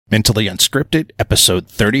Mentally Unscripted, Episode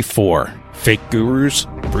 34, Fake Gurus,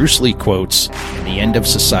 Bruce Lee Quotes, and the End of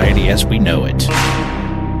Society as We Know It.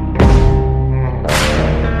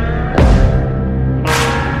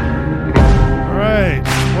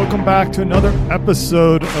 Welcome back to another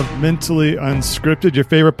episode of Mentally Unscripted, your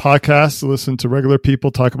favorite podcast to listen to regular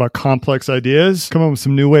people talk about complex ideas, come up with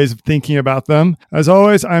some new ways of thinking about them. As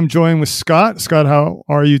always, I'm joined with Scott. Scott, how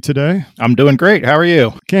are you today? I'm doing great. How are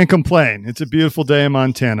you? Can't complain. It's a beautiful day in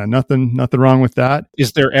Montana. Nothing wrong with that.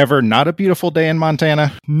 Is there ever not a beautiful day in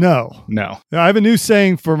Montana? No. I have a new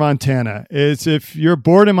saying for Montana. It's if you're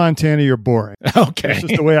bored in Montana, you're boring. Okay. That's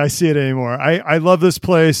just the way I see it anymore. I love this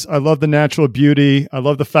place. I love the natural beauty. I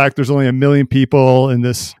love the fact there's only 1 million people in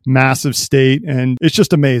this massive state, and it's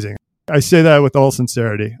just amazing. I say that with all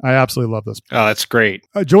sincerity. I absolutely love this. Oh, that's great.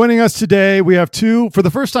 Joining us today, we have for the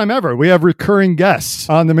first time ever, we have recurring guests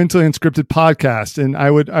on the Mentally Unscripted podcast. And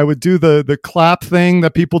I would do the clap thing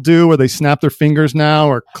that people do where they snap their fingers now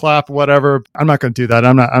or clap, whatever. I'm not going to do that.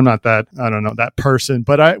 I'm not that, I don't know, that person.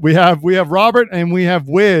 But we have Robert and we have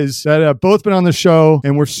Wiz that have both been on the show,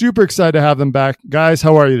 and we're super excited to have them back. Guys,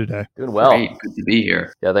 how are you today? Doing well. Great. Good to be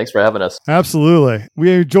here. Yeah, thanks for having us. Absolutely.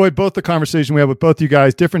 We enjoyed both the conversation we had with both you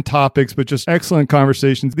guys, different topics, but just excellent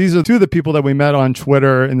conversations. These are two of the people that we met on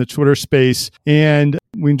Twitter in the Twitter space, and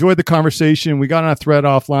we enjoyed the conversation. We got on a thread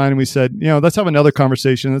offline and we said, let's have another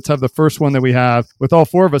conversation. Let's have the first one that we have with all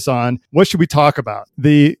four of us on. What should we talk about?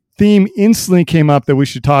 The theme instantly came up that we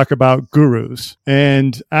should talk about gurus,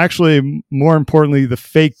 and actually, more importantly, the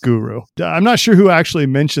fake guru. I'm not sure who actually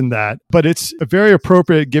mentioned that, but it's very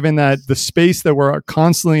appropriate given that the space that we're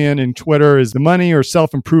constantly in Twitter is the money or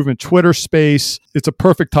self-improvement Twitter space. It's a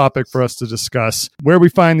perfect topic for us to discuss where we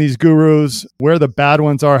find these gurus, where the bad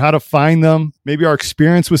ones are, how to find them, maybe our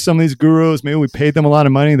experience with some of these gurus. Maybe we paid them a lot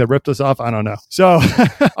of money that ripped us off. I don't know. So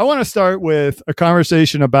I want to start with a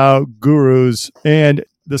conversation about gurus and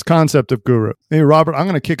this concept of guru. Hey, Robert, I'm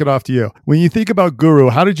going to kick it off to you. When you think about guru,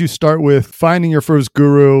 how did you start with finding your first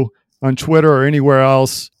guru on Twitter or anywhere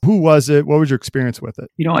else? Who was it? What was your experience with it?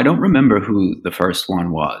 I don't remember who the first one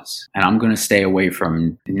was. And I'm going to stay away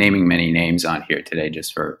from naming many names on here today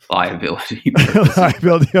just for liability purposes.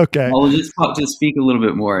 Liability, okay. I'll just speak a little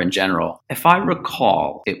bit more in general. If I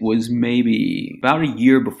recall, it was maybe about a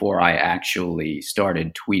year before I actually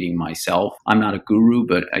started tweeting myself. I'm not a guru,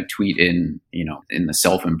 but I tweet in the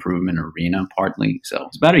self-improvement arena partly. So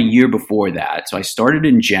it's about a year before that. So I started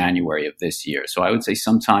in January of this year. So I would say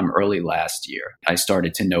sometime early last year, I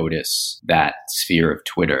started to notice that sphere of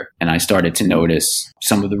Twitter. And I started to notice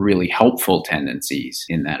some of the really helpful tendencies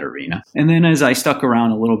in that arena. And then as I stuck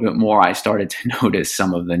around a little bit more, I started to notice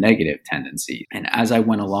some of the negative tendencies. And as I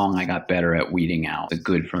went along, I got better at weeding out the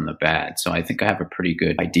good from the bad. So I think I have a pretty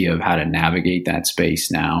good idea of how to navigate that space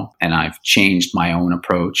now. And I've changed my own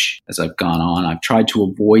approach as I've gone on. I've tried to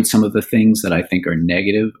avoid some of the things that I think are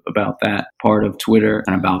negative about that part of Twitter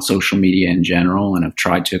and about social media in general. And I've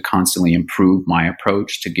tried to constantly improve my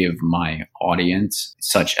approach to give my audience,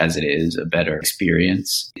 such as it is, a better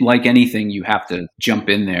experience. Like anything, you have to jump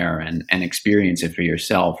in there and experience it for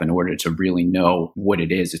yourself in order to really know what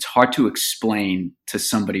it is. It's hard to explain to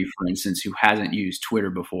somebody, for instance, who hasn't used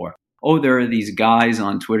Twitter before. Oh, there are these guys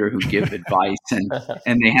on Twitter who give advice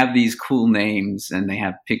and they have these cool names and they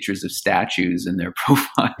have pictures of statues in their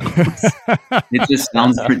profiles. It just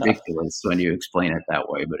sounds ridiculous when you explain it that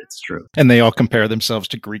way, but it's true. And they all compare themselves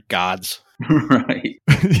to Greek gods. Right.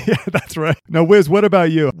 Yeah, that's right. Now, Wiz, what about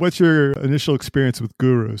you? What's your initial experience with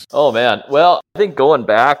gurus? Oh, man. Well, I think going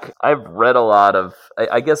back, I've read a lot of,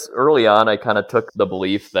 I guess early on, I kind of took the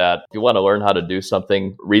belief that if you want to learn how to do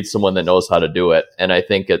something, read someone that knows how to do it. And I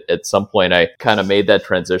think at some point, I kind of made that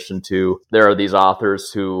transition to there are these authors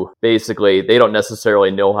who basically, they don't necessarily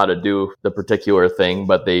know how to do the particular thing,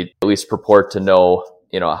 but they at least purport to know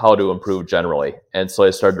how to improve generally. And so I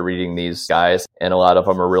started reading these guys, and a lot of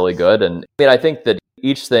them are really good. And I think that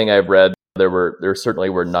each thing I've read, there certainly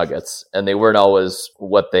were nuggets, and they weren't always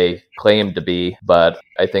what they claimed to be, but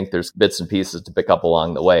I think there's bits and pieces to pick up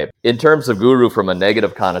along the way. In terms of guru from a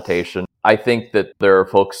negative connotation, I think that there are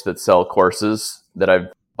folks that sell courses that I've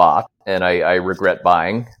bought and I regret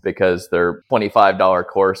buying because they're $25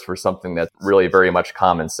 course for something that's really very much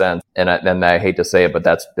common sense. And I hate to say it, but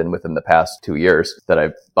that's been within the past 2 years that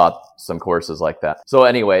I've bought some courses like that. So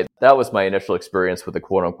anyway, that was my initial experience with a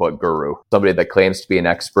quote unquote guru, somebody that claims to be an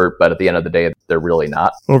expert, but at the end of the day, they're really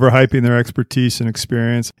not. Overhyping their expertise and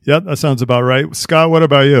experience. Yep, that sounds about right. Scott, what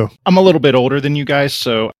about you? I'm a little bit older than you guys,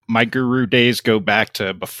 so my guru days go back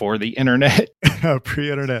to before the internet.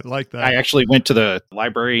 Pre-internet, like that. I actually went to the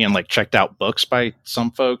library and checked out books by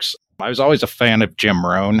some folks. I was always a fan of Jim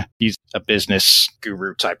Rohn. He's a business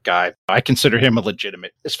guru type guy. I consider him a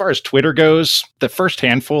legitimate. As far as Twitter goes, the first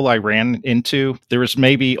handful I ran into, there was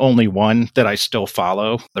maybe only one that I still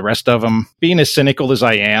follow. The rest of them, being as cynical as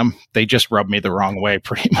I am, they just rub me the wrong way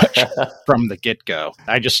pretty much from the get-go.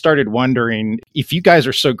 I just started wondering, if you guys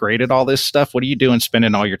are so great at all this stuff, what are you doing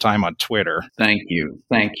spending all your time on Twitter? Thank you.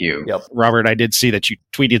 Yep. Robert, I did see that you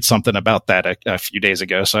tweeted something about that a few days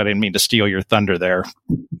ago, so I didn't mean to steal your thunder there.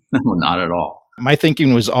 No, not at all. My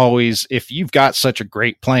thinking was always, if you've got such a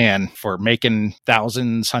great plan for making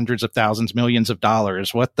thousands, hundreds of thousands, millions of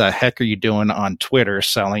dollars, what the heck are you doing on Twitter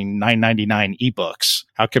selling $9.99 ebooks?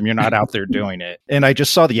 How come you're not out there doing it? And I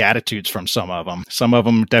just saw the attitudes from some of them. Some of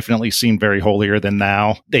them definitely seemed very holier than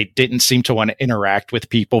thou. They didn't seem to want to interact with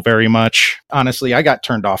people very much. Honestly, I got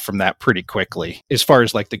turned off from that pretty quickly as far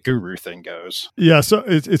as like the guru thing goes. Yeah, so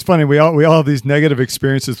it's funny. We all have these negative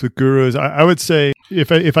experiences with gurus. I would say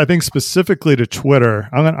if I think specifically to Twitter,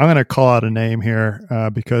 I'm gonna call out a name here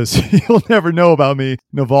because you'll never know about me.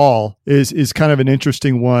 Naval is kind of an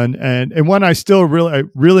interesting one, and one I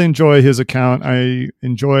really enjoy his account. I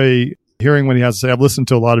enjoy hearing what he has to say. I've listened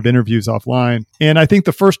to a lot of interviews offline, and I think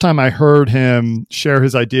the first time I heard him share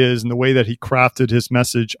his ideas and the way that he crafted his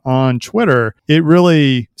message on Twitter, it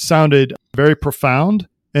really sounded very profound.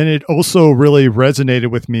 And it also really resonated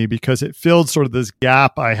with me because it filled sort of this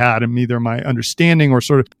gap I had in either my understanding or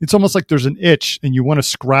sort of, it's almost like there's an itch and you want to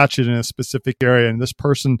scratch it in a specific area. And this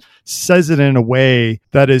person says it in a way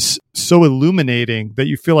that is so illuminating that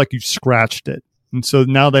you feel like you've scratched it. And so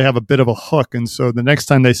now they have a bit of a hook. And so the next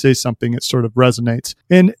time they say something, it sort of resonates.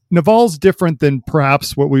 And Naval's different than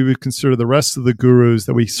perhaps what we would consider the rest of the gurus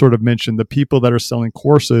that we sort of mentioned, the people that are selling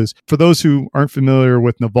courses. For those who aren't familiar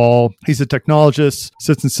with Naval, he's a technologist,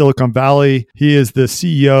 sits in Silicon Valley. He is the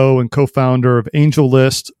CEO and co-founder of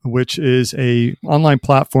AngelList, which is a online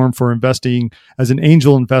platform for investing as an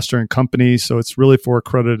angel investor in companies. So it's really for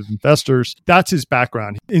accredited investors. That's his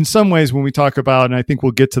background. In some ways, when we talk about, and I think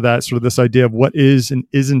we'll get to that, sort of this idea of what is and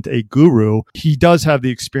isn't a guru, he does have the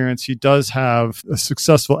experience. He does have a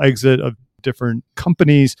successful exit of different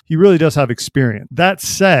companies. He really does have experience. That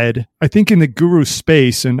said, I think in the guru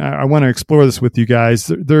space, and I want to explore this with you guys,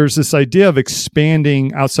 there's this idea of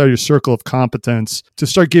expanding outside your circle of competence to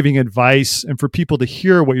start giving advice and for people to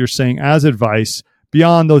hear what you're saying as advice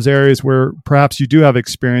beyond those areas where perhaps you do have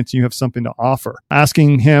experience and you have something to offer.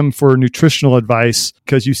 Asking him for nutritional advice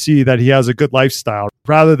because you see that he has a good lifestyle,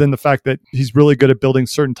 rather than the fact that he's really good at building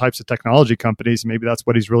certain types of technology companies. Maybe that's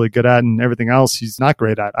what he's really good at and everything else he's not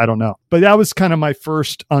great at. I don't know. But that was kind of my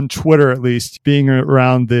first, on Twitter at least, being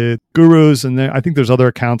around the gurus. And then I think there's other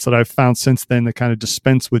accounts that I've found since then that kind of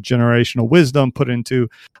dispense with generational wisdom, put into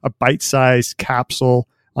a bite-sized capsule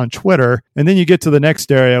on Twitter. And then you get to the next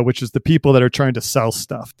area, which is the people that are trying to sell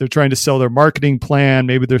stuff. They're trying to sell their marketing plan.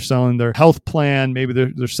 Maybe they're selling their health plan. Maybe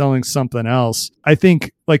they're selling something else. I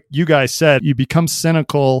think, like you guys said, you become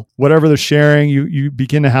cynical. Whatever they're sharing, you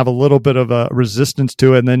begin to have a little bit of a resistance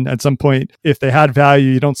to it. And then at some point, if they had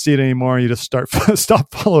value, you don't see it anymore. And you just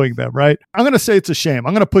stop following them, right? I'm going to say it's a shame.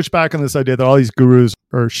 I'm going to push back on this idea that all these gurus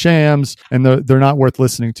are shams and they're not worth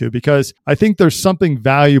listening to, because I think there's something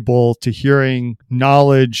valuable to hearing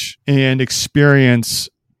knowledge and experience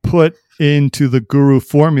put into the guru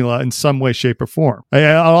formula in some way, shape, or form.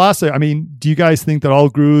 I'll ask you, do you guys think that all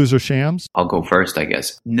gurus are shams? I'll go first, I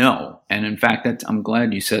guess. No. And in fact, I'm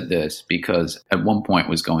glad you said this, because at one point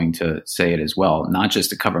was going to say it as well, not just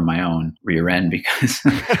to cover my own rear end, because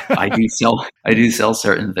I do sell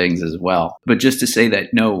certain things as well. But just to say that,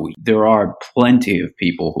 no, there are plenty of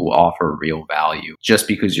people who offer real value. Just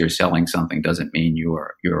because you're selling something doesn't mean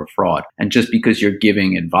you're a fraud. And just because you're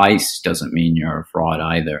giving advice doesn't mean you're a fraud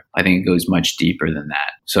either. I think it goes much deeper than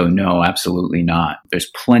that. So no, absolutely not.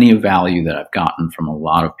 There's plenty of value that I've gotten from a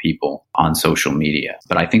lot of people on social media,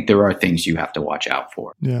 but I think there are things you have to watch out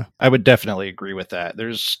for. Yeah, I would definitely agree with that.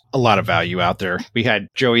 There's a lot of value out there. We had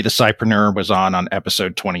Joey the Cypreneur was on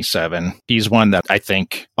episode 27. He's one that I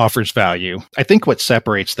think offers value. I think what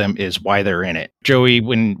separates them is why they're in it. Joey,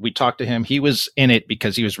 when we talked to him, he was in it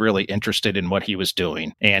because he was really interested in what he was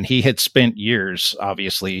doing. And he had spent years,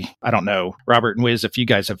 obviously, I don't know, Robert and Wiz, if you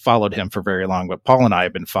guys have followed him for very long, but Paul and I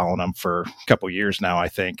have been following him for a couple years now, I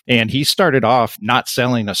think. And he started off not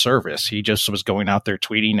selling a service. He just was going out there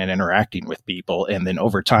tweeting and interacting with people. And then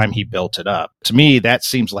over time, he built it up. To me, that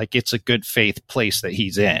seems like it's a good faith place that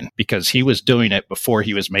he's in, because he was doing it before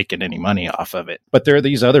he was making any money off of it. But there are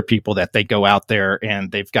these other people that they go out there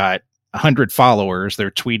and they've got 100 followers.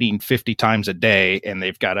 They're tweeting 50 times a day, and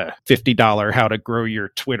they've got a $50 how to grow your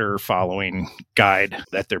Twitter following guide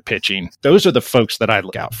that they're pitching. Those are the folks that I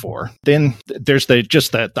look out for. Then there's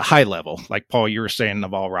the high level, like Paul, you were saying,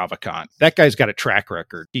 Naval Ravikant. That guy's got a track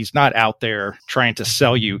record. He's not out there trying to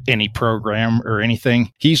sell you any program or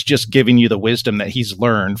anything. He's just giving you the wisdom that he's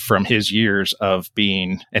learned from his years of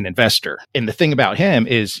being an investor. And the thing about him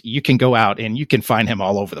is you can go out and you can find him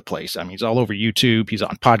all over the place. I mean, he's all over YouTube. He's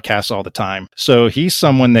on podcasts all the time. So he's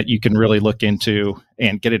someone that you can really look into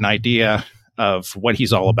and get an idea of what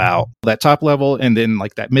he's all about. That top level, and then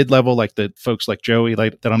like that mid level, like the folks like Joey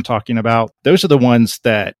that I'm talking about, those are the ones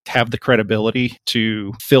that have the credibility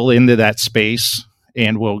to fill into that space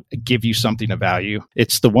and will give you something of value.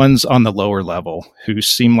 It's the ones on the lower level who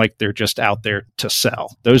seem like they're just out there to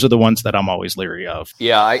sell. Those are the ones that I'm always leery of.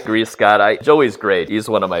 Yeah, I agree, Scott. Joey's great. He's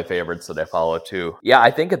one of my favorites that I follow too. Yeah, I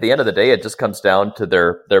think at the end of the day, it just comes down to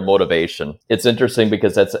their motivation. It's interesting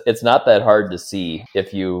because it's not that hard to see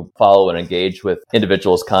if you follow and engage with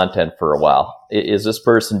individuals' content for a while. Is this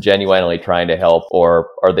person genuinely trying to help, or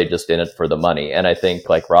are they just in it for the money? And I think,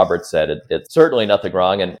 like Robert said, it's certainly nothing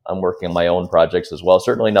wrong, and I'm working on my own projects as well,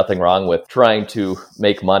 certainly nothing wrong with trying to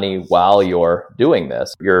make money while you're doing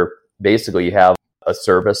this. You have a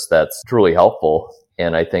service that's truly helpful.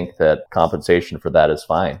 And I think that compensation for that is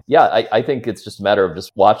fine. Yeah, I think it's just a matter of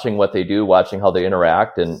just watching what they do, watching how they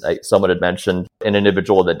interact. And someone had mentioned an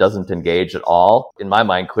individual that doesn't engage at all, in my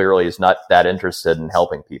mind, clearly is not that interested in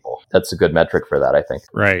helping people. That's a good metric for that, I think.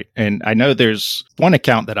 Right. And I know there's one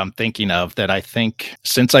account that I'm thinking of that I think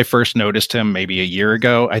since I first noticed him maybe a year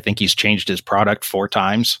ago, I think he's changed his product 4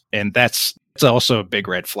 times. And it's also a big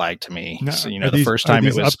red flag to me. No, so, the first time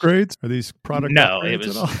it was upgrades. Are these product? No, it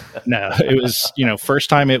was it was first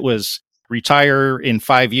time it was retire in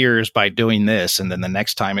 5 years by doing this, and then the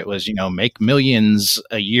next time it was make millions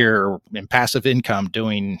a year in passive income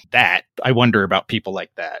doing that. I wonder about people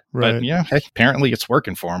like that. Right. But yeah, apparently it's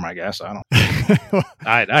working for them. I guess I don't.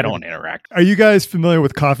 I don't interact. Are you guys familiar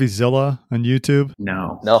with CoffeeZilla on YouTube?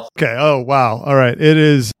 No. Okay. Oh, wow. All right. It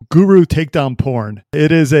is Guru Takedown Porn.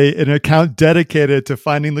 It is an account dedicated to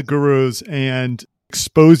finding the gurus and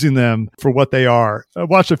exposing them for what they are. I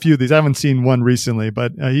watched a few of these. I haven't seen one recently,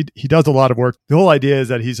 but he does a lot of work. The whole idea is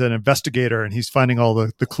that he's an investigator and he's finding all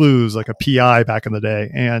the clues, like a PI back in the day.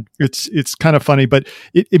 And it's kind of funny, but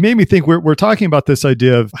it made me think we're talking about this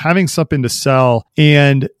idea of having something to sell,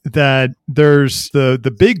 and that there's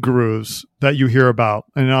the big gurus that you hear about.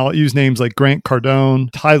 And I'll use names like Grant Cardone.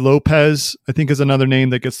 Ty Lopez, I think, is another name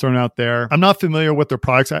that gets thrown out there. I'm not familiar with their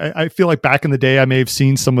products. I feel like back in the day, I may have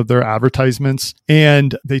seen some of their advertisements,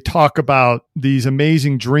 and they talk about these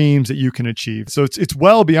amazing dreams that you can achieve. So it's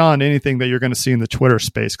well beyond anything that you're going to see in the Twitter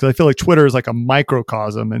space, because I feel like Twitter is like a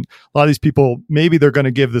microcosm, and a lot of these people, maybe they're going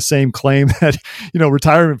to give the same claim that,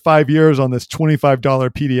 retire in 5 years on this $25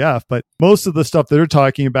 PDF. But most of the stuff that they're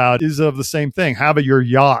talking about is of the same thing. Have at your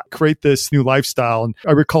yacht, create this new lifestyle. And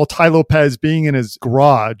I recall Ty Lopez being in his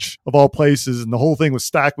garage of all places, and the whole thing was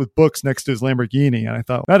stacked with books next to his Lamborghini. And I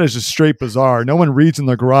thought, that is just straight bizarre. No one reads in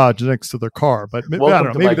their garage next to their car, but I don't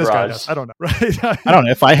know. Maybe this guy does. I don't know. Right? I don't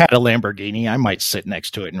know. If I had a Lamborghini, I might sit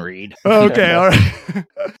next to it and read. Okay. All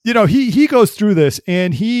right. He goes through this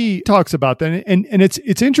and he talks about that. And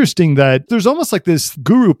it's interesting that there's almost like this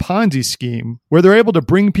guru Ponzi scheme where they're able to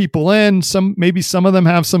bring people in. Maybe some of them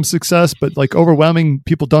have some success, but like overwhelming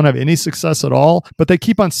people don't have any success at all, but they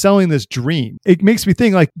keep on selling this dream. It makes me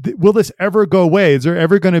think, like, will this ever go away? Is there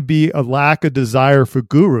ever going to be a lack of desire for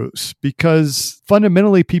gurus? Because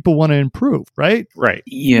fundamentally people want to improve, right? Right.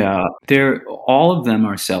 Yeah. All of them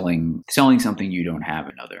are selling something you don't have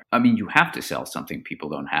another. I mean, you have to sell something people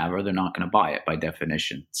don't have, or they're not going to buy it by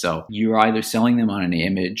definition. So you're either selling them on an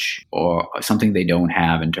image or something they don't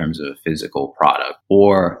have in terms of a physical product,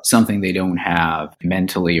 or something they don't have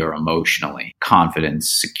mentally or emotionally,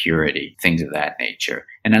 confidence, security, things of that nature.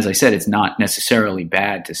 And as I said, it's not necessarily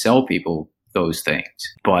bad to sell people those things,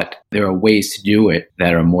 but there are ways to do it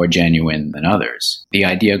that are more genuine than others. The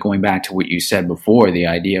idea, going back to what you said before, the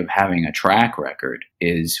idea of having a track record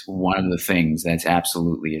is one of the things that's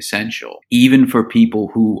absolutely essential, even for people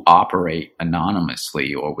who operate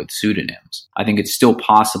anonymously or with pseudonyms. I think it's still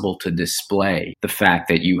possible to display the fact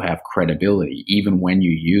that you have credibility, even when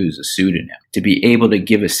you use a pseudonym, to be able to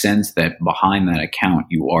give a sense that behind that account,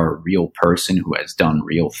 you are a real person who has done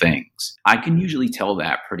real things. I can usually tell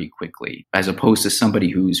that pretty quickly, as opposed to somebody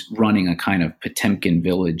who's running a kind of Potemkin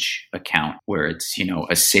Village account where it's,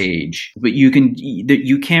 a sage, but you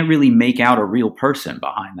can't really make out a real person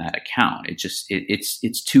behind that account.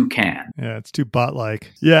 It's too can. Yeah, it's too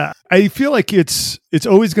bot-like. Yeah, I feel like it's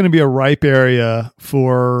always going to be a ripe area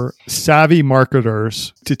for savvy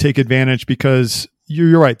marketers to take advantage, because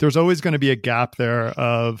you're right. There's always going to be a gap there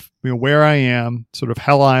of where I am, sort of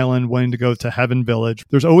Hell Island, wanting to go to Heaven Village.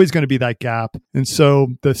 There's always going to be that gap. And so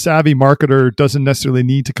the savvy marketer doesn't necessarily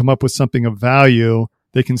need to come up with something of value.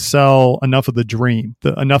 They can sell enough of the dream,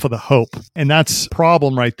 enough of the hope. And that's a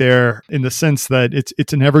problem right there, in the sense that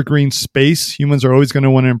it's an evergreen space. Humans are always going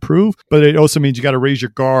to want to improve, but it also means you got to raise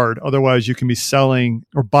your guard. Otherwise, you can be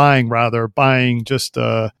buying just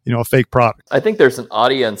a fake product. I think there's an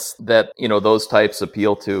audience that, those types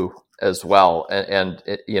appeal to as well. And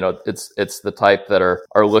it's the type that are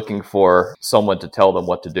looking for someone to tell them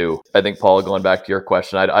what to do. I think, Paul, going back to your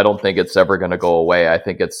question, I don't think it's ever going to go away. I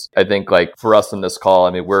think like for us in this call, I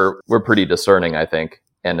mean, we're pretty discerning, I think.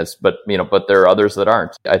 But there are others that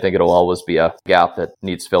aren't. I think it'll always be a gap that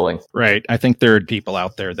needs filling. Right. I think there are people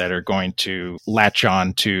out there that are going to latch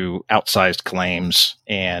on to outsized claims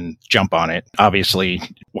and jump on it. Obviously,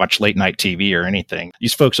 watch late night TV or anything.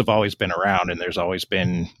 These folks have always been around, and there's always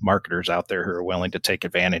been marketers out there who are willing to take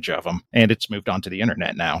advantage of them. And it's moved on to the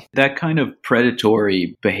internet now. That kind of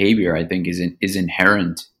predatory behavior, I think, is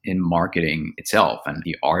inherent in marketing itself and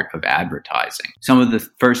the art of advertising. Some of the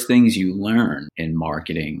first things you learn in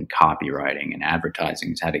marketing, copywriting, and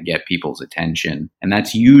advertising is how to get people's attention. And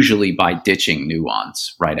that's usually by ditching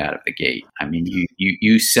nuance right out of the gate. I mean,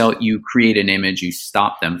 you create an image, you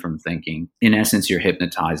stop them from thinking. In essence, you're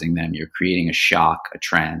hypnotizing them. You're creating a shock, a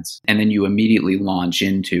trance, and then you immediately launch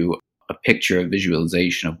into a picture, a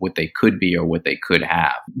visualization of what they could be or what they could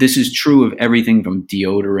have. This is true of everything from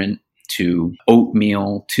deodorant to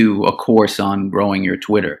oatmeal to a course on growing your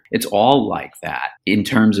Twitter. It's all like that in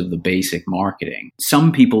terms of the basic marketing.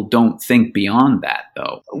 Some people don't think beyond that,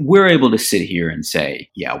 though. We're able to sit here and say,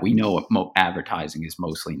 yeah, we know advertising is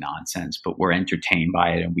mostly nonsense, but we're entertained by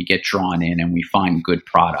it and we get drawn in and we find good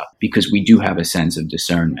product because we do have a sense of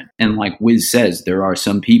discernment. And like Wiz says, there are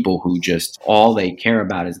some people who just all they care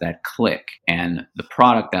about is that click and the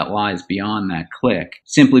product that lies beyond that click.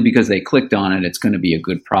 Simply because they clicked on it, it's going to be a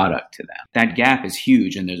good product to them. That gap is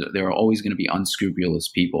huge, and there are always going to be unscrupulous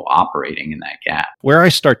people operating in that gap. Where I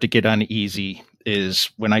start to get uneasy is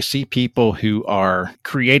when I see people who are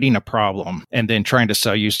creating a problem and then trying to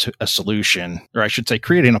sell you a solution, or I should say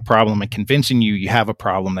creating a problem and convincing you have a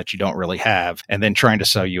problem that you don't really have, and then trying to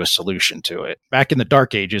sell you a solution to it. Back in the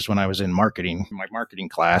dark ages when I was in marketing, my marketing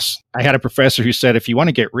class, I had a professor who said, if you want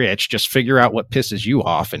to get rich, just figure out what pisses you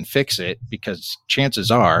off and fix it, because chances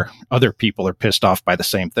are other people are pissed off by the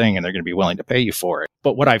same thing and they're going to be willing to pay you for it.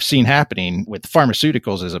 But what I've seen happening with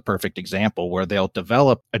pharmaceuticals is a perfect example where they'll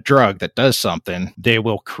develop a drug that does something. They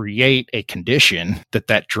will create a condition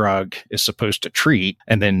that drug is supposed to treat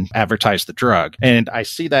and then advertise the drug. And I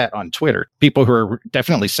see that on Twitter. People who are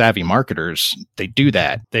definitely savvy marketers, they do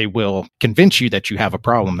that. They will convince you that you have a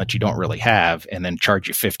problem that you don't really have and then charge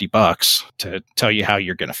you $50 to tell you how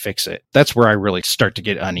you're going to fix it. That's where I really start to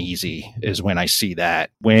get uneasy, is when I see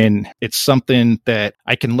that. When it's something that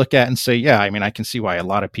I can look at and say, yeah, I mean, I can see why a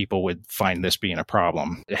lot of people would find this being a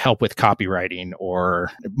problem. Help with copywriting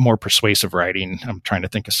or more persuasive writing. I'm trying to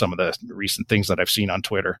think of some of the recent things that I've seen on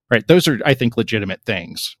Twitter, right? Those are, I think, legitimate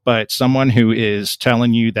things. But someone who is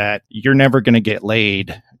telling you that you're never going to get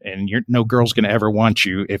laid and no girl's going to ever want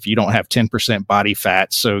you if you don't have 10% body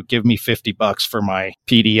fat, so give me $50 for my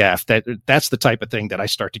PDF. That's the type of thing that I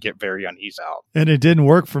start to get very uneasy out. And it didn't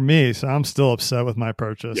work for me, so I'm still upset with my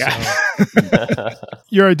purchase. Yeah. So.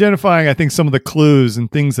 You're identifying, I think, some of the clues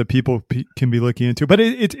and things that people can be looking into. But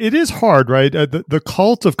it is hard, right? The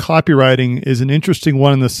cult of copywriting is an interesting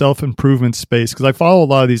one in the self-improvement space, because I follow a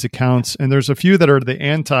lot of these accounts, and there's a few that are the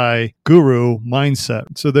anti-guru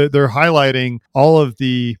mindset. So they're highlighting all of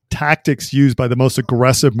the tactics used by the most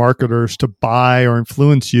aggressive marketers to buy or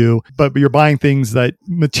influence you, but you're buying things that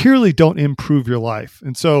materially don't improve your life.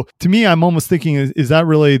 And so to me, I'm almost thinking, is that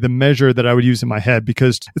really the measure that I would use in my head?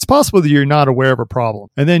 Because it's possible that you're not aware of a problem,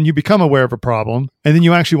 and then you become aware of a problem, and then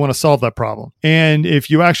you actually want to solve that problem. And if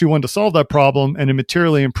you actually want to solve that problem and it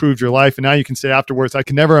materially improved your life, and now you can say afterwards, I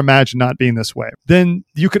can never imagine not being this way, then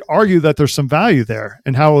you could argue that there's some value there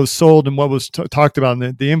and how it was sold and what was talked about,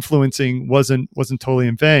 and the influencing wasn't totally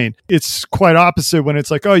in vain. It's quite opposite when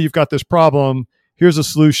it's like, oh, you've got this problem, here's a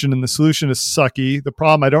solution, and the solution is sucky. The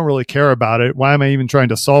problem, I don't really care about it. Why am I even trying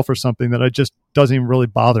to solve for something that I just doesn't even really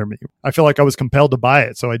bother me. I feel like I was compelled to buy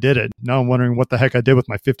it, so I did it. Now I'm wondering what the heck I did with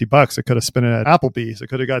my $50. I could have spent it at Applebee's. I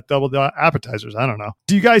could have got double the appetizers. I don't know.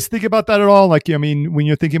 Do you guys think about that at all? Like, I mean, when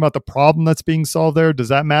you're thinking about the problem that's being solved there, does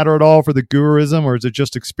that matter at all for the guruism, or is it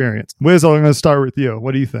just experience? Wiz, I'm going to start with you.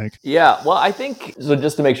 What do you think? Yeah, well, I think, so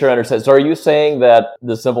just to make sure I understand, so are you saying that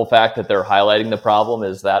the simple fact that they're highlighting the problem,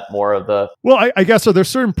 is that more of the... Well, I guess so. There's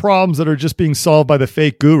certain problems that are just being solved by the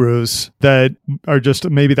fake gurus that are just,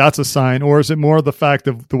 maybe that's a sign, or is it more the fact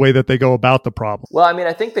of the way that they go about the problem? Well, I mean,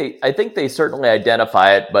 I think they certainly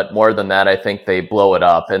identify it, but more than that, I think they blow it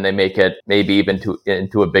up and they make it maybe even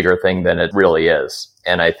into a bigger thing than it really is.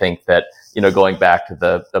 And I think that, going back to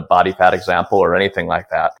the body fat example or anything like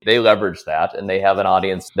that, they leverage that and they have an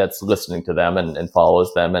audience that's listening to them and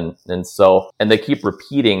follows them. And they keep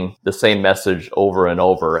repeating the same message over and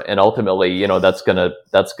over. And ultimately, that's going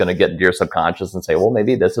to get into your subconscious and say, well,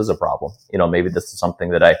 maybe this is a problem. Maybe this is something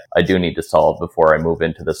that I do need to solve before I move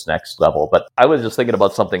into this next level. But I was just thinking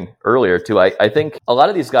about something earlier too. I think a lot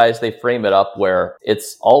of these guys, they frame it up where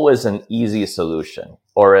it's always an easy solution,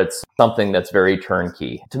 or it's something that's very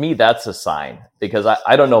turnkey. To me, that's a sign, because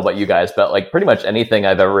I don't know about you guys, but like pretty much anything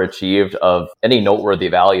I've ever achieved of any noteworthy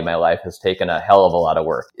value in my life has taken a hell of a lot of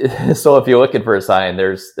work. So if you're looking for a sign,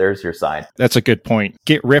 there's your sign. That's a good point.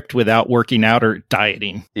 Get ripped without working out or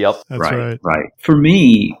dieting. Yep. That's right. For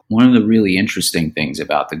me, one of the really interesting things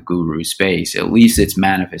about the guru space, at least its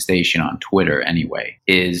manifestation on Twitter anyway,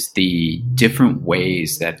 is the different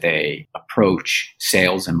ways that they approach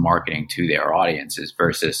sales and marketing to their audiences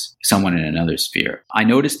versus someone in another sphere. I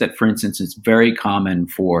noticed that, for instance, it's very common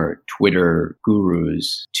for Twitter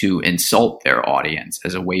gurus to insult their audience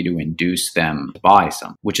as a way to induce them to buy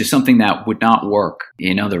something, which is something that would not work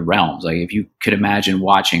in other realms. Like if you could imagine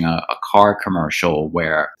watching a car commercial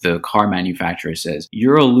where the car manufacturer says,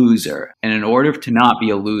 "You're a loser, and in order to not be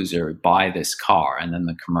a loser, buy this car," and then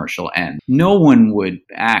the commercial ends. No one would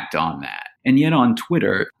act on that. And yet on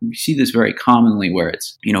Twitter, we see this very commonly where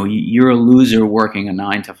it's, you're a loser working a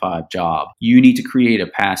 9-to-5 job. You need to create a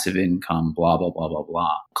passive income, blah, blah, blah, blah,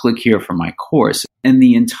 blah. Click here for my course. And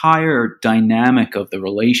the entire dynamic of the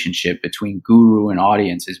relationship between guru and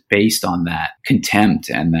audience is based on that contempt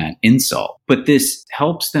and that insult. But this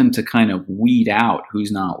helps them to kind of weed out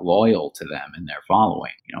who's not loyal to them and their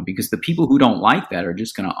following, because the people who don't like that are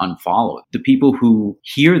just going to unfollow it. The people who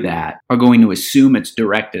hear that are going to assume it's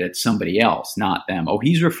directed at somebody else, not them. Oh,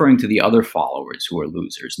 he's referring to the other followers who are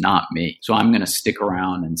losers, not me. So I'm going to stick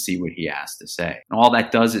around and see what he has to say. And all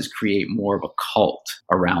that does is create more of a cult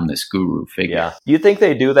around this guru figure. Yeah. Do you think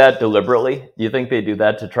they do that deliberately? Do you think they do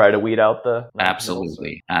that to try to weed out the...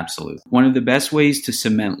 Absolutely. One of the best ways to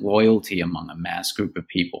cement loyalty among a mass group of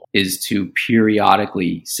people is to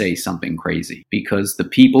periodically say something crazy, because the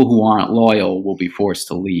people who aren't loyal will be forced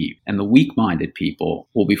to leave, and the weak-minded people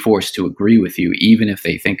will be forced to agree with you, even if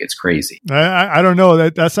they think it's crazy. I don't know.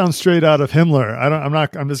 That sounds straight out of Himmler.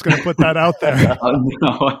 I'm just going to put that out there.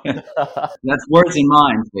 No. That's words in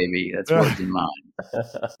mind, baby. That's words in mind.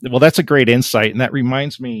 Well, that's a great insight. And that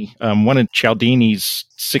reminds me, one of Cialdini's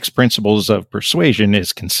 6 principles of persuasion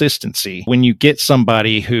is consistency. When you get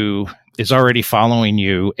somebody who is already following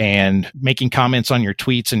you and making comments on your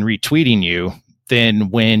tweets and retweeting you, then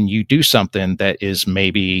when you do something that is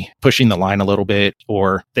maybe pushing the line a little bit,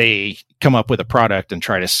 or they come up with a product and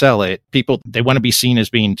try to sell it, they want to be seen as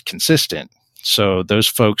being consistent. So those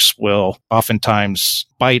folks will oftentimes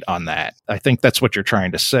bite on that. I think that's what you're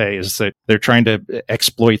trying to say, is that they're trying to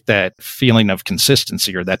exploit that feeling of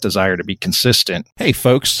consistency, or that desire to be consistent. Hey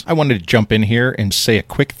folks, I wanted to jump in here and say a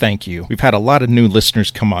quick thank you. We've had a lot of new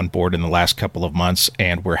listeners come on board in the last couple of months,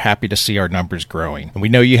 and we're happy to see our numbers growing. And we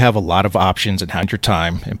know you have a lot of options and have your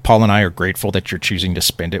time, and Paul and I are grateful that you're choosing to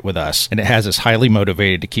spend it with us. And it has us highly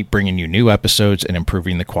motivated to keep bringing you new episodes and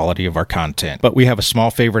improving the quality of our content. But we have a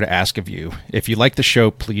small favor to ask of you. If you like the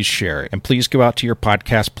show, please share it. And please go out to your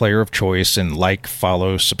podcast player of choice and like,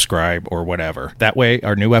 follow, subscribe, or whatever. That way,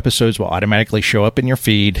 our new episodes will automatically show up in your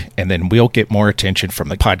feed, and then we'll get more attention from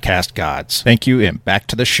the podcast gods. Thank you, and back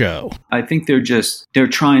to the show. I think they're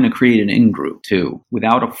trying to create an in-group, too.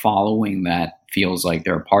 Without a following that feels like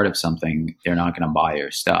they're a part of something, they're not going to buy your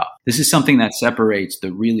stuff. This is something that separates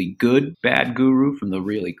the really good bad guru from the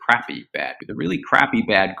really crappy bad. The really crappy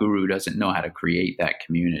bad guru doesn't know how to create that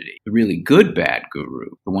community. The really good bad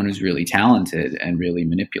guru, the one who's really talented and really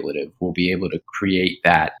manipulative, will be able to create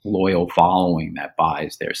that loyal following that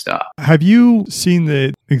buys their stuff. Have you seen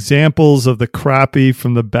the examples of the crappy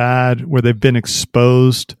from the bad where they've been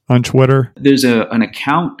exposed on Twitter? There's an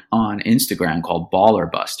account on Instagram called Baller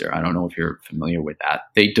Buster. I don't know if you're familiar with that.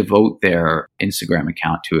 They devote their Instagram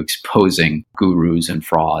account to exposing gurus and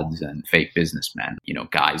frauds and fake businessmen,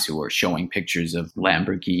 guys who are showing pictures of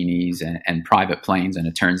Lamborghinis and private planes. And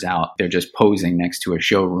it turns out they're just posing next to a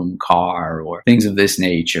showroom car or things of this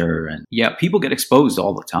nature. And yeah, people get exposed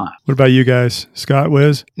all the time. What about you guys? Scott,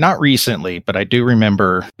 Wiz? Not recently, but I do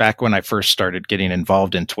remember back when I first started getting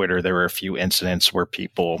involved in Twitter, there were a few incidents where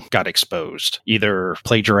people got exposed, either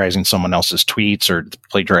plagiarizing someone else's tweets or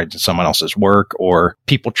plagiarizing someone else's work, or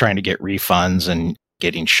people trying to get refunds and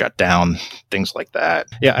getting shut down, things like that.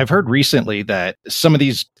 Yeah, I've heard recently that some of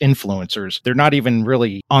these influencers, they're not even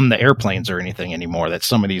really on the airplanes or anything anymore, that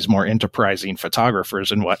some of these more enterprising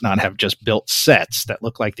photographers and whatnot have just built sets that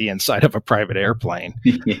look like the inside of a private airplane.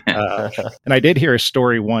 And I did hear a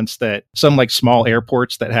story once that some like small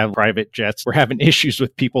airports that have private jets were having issues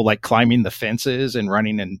with people like climbing the fences and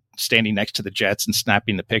running and standing next to the jets and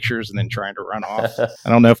snapping the pictures and then trying to run off. I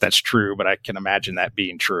don't know if that's true, but I can imagine that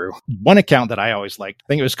being true. One account that I always liked, I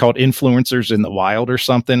think it was called Influencers in the Wild or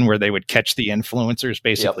something, where they would catch the influencers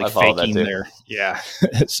basically faking their,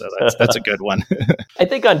 so that's a good one. I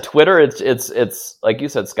think on Twitter, it's like you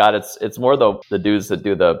said, Scott, it's more the dudes that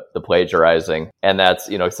do the plagiarizing. And that's,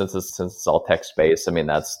 since it's all text based, I mean,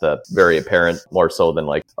 that's the very apparent more so than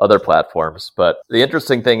like other platforms. But the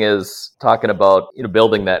interesting thing is talking about,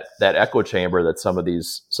 building that echo chamber that some of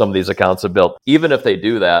these accounts have built. Even if they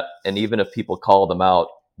do that, and even if people call them out,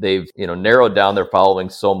 they've narrowed down their following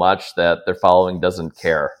so much that their following doesn't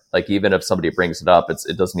care. Like even if somebody brings it up, it's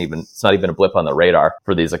not even a blip on the radar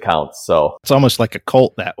for these accounts. So it's almost like a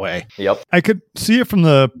cult that way. Yep. I could see it from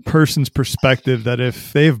the person's perspective that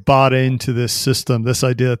if they've bought into this system, this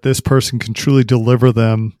idea that this person can truly deliver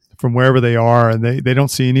them from wherever they are and they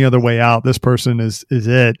don't see any other way out, this person is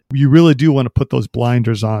it. You really do want to put those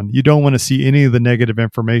blinders on. You don't want to see any of the negative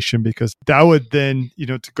information, because that would then,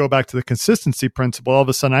 to go back to the consistency principle, all of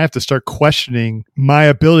a sudden I have to start questioning my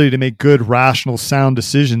ability to make good, rational, sound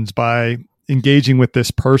decisions by engaging with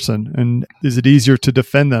this person. And is it easier to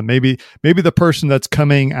defend them? Maybe the person that's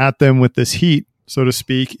coming at them with this heat, so to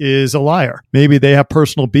speak, is a liar. Maybe they have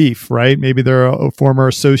personal beef, right? Maybe they're a former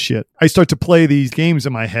associate. I start to play these games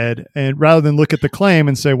in my head, and rather than look at the claim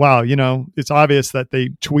and say, wow, it's obvious that they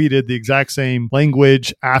tweeted the exact same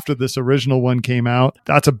language after this original one came out.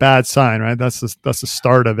 That's a bad sign, right? That's the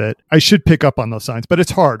start of it. I should pick up on those signs, but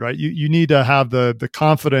it's hard, right? You need to have the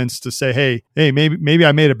confidence to say, hey, maybe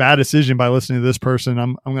I made a bad decision by listening to this person.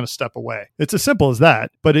 I'm going to step away. It's as simple as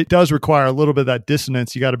that, but it does require a little bit of that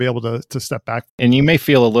dissonance. You got to be able to step back. And you may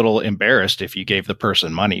feel a little embarrassed if you gave the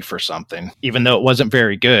person money for something. Even though it wasn't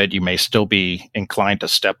very good, you may still be inclined to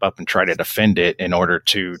step up and try to defend it in order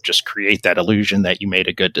to just create that illusion that you made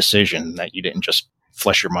a good decision, that you didn't just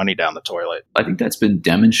flush your money down the toilet. I think that's been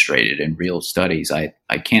demonstrated in real studies. I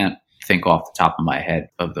can't think off the top of my head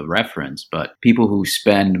of the reference, but people who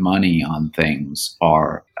spend money on things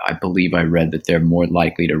are, I believe I read that they're more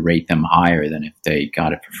likely to rate them higher than if they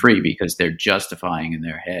got it for free, because they're justifying in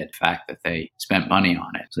their head the fact that they spent money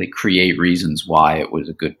on it. So they create reasons why it was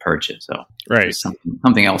a good purchase. So right.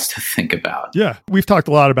 Something else to think about. Yeah. We've talked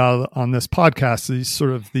a lot about on this podcast,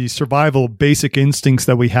 these survival basic instincts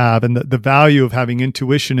that we have, and the value of having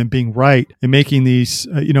intuition and being right and making these,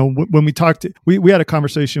 when we talked, we had a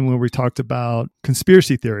conversation where we talked about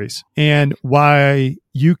conspiracy theories and why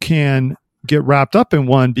you can get wrapped up in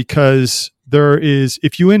one, because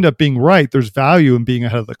if you end up being right, there's value in being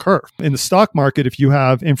ahead of the curve. In the stock market, if you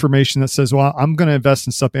have information that says, well, I'm going to invest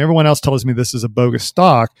in something, everyone else tells me this is a bogus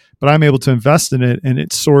stock, but I'm able to invest in it and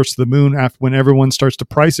it soars to the moon after when everyone starts to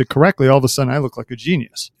price it correctly, all of a sudden I look like a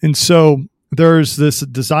genius. And so there's this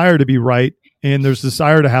desire to be right, and there's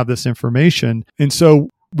desire to have this information. And so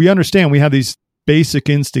we understand we have these basic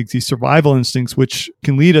instincts, these survival instincts, which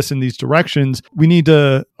can lead us in these directions. We need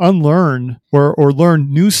to unlearn or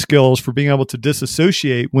learn new skills for being able to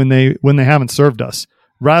disassociate when they haven't served us,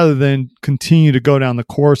 rather than continue to go down the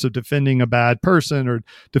course of defending a bad person or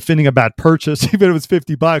defending a bad purchase, even if it was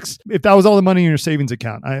 $50. If that was all the money in your savings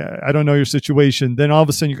account, I don't know your situation, then all of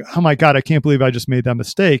a sudden you go, oh my God, I can't believe I just made that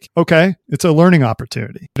mistake. Okay, it's a learning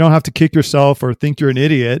opportunity. You don't have to kick yourself or think you're an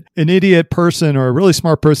idiot. An idiot person or a really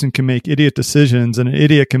smart person can make idiot decisions, and an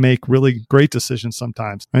idiot can make really great decisions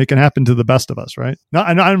sometimes. It can happen to the best of us, right? Now,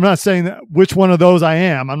 I'm not saying that which one of those I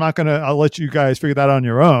am. I'll let you guys figure that out on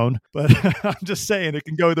your own, but I'm just saying it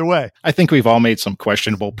can go either way. I think we've all made some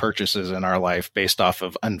questionable purchases in our life based off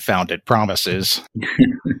of unfounded promises.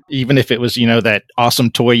 Even if it was, that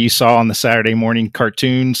awesome toy you saw on the Saturday morning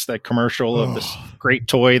cartoons, that commercial of this great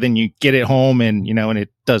toy, then you get it home and, and it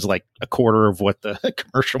does like a quarter of what the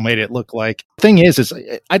commercial made it look like. Thing is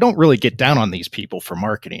I don't really get down on these people for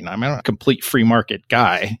marketing. I'm a complete free market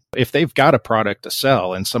guy. If they've got a product to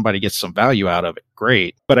sell and somebody gets some value out of it,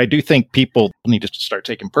 great. But I do think people need to start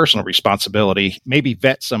taking personal responsibility, maybe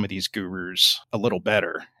vet some of these gurus a little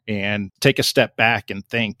better and take a step back and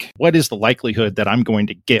think, what is the likelihood that I'm going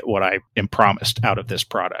to get what I am promised out of this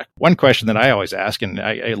product? One question that I always ask, and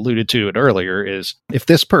I alluded to it earlier, is if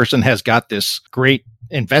this person has got this great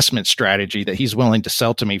investment strategy that he's willing to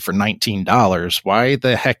sell to me for $19, why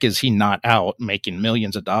the heck is he not out making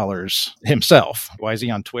millions of dollars himself? Why is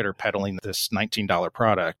he on Twitter peddling this $19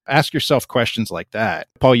 product? Ask yourself questions like that.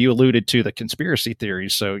 Paul, you alluded to the conspiracy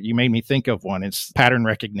theories, so you made me think of one. It's pattern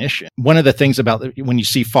recognition. One of the things about when you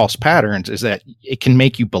see false patterns is that it can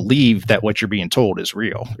make you believe that what you're being told is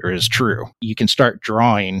real or is true. You can start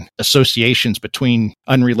drawing associations between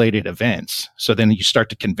unrelated events. So then you start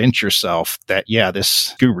to convince yourself that, yeah,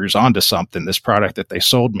 this guru's onto something. This product that they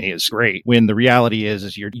sold me is great. When the reality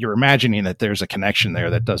is you're imagining that there's a connection there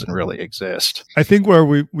that doesn't really exist. I think where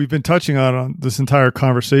we've been touching on this entire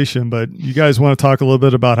conversation, but you guys want to talk a little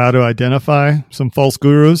bit about how to identify some false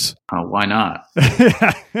gurus? Why not?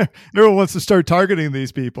 Everyone wants to start targeting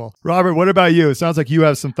these people. Robert, what about you? It sounds like you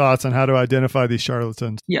have some thoughts on how to identify these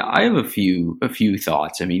charlatans. Yeah, I have a few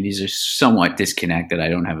thoughts. I mean, these are somewhat disconnected. I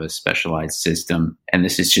don't have a specialized system, and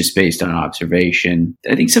this is just based on observation.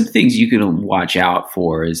 I think some things you can watch out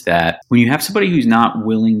for is that when you have somebody who's not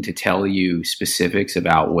willing to tell you specifics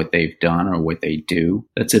about what they've done or what they do,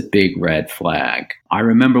 that's a big red flag. I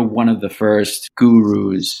remember one of the first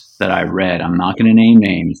gurus that I read. I'm not going to name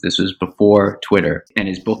names. This was before Twitter, and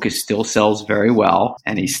his book still sells very well,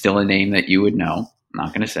 and he's still a name that you would know. I'm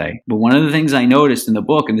not going to say. But one of the things I noticed in the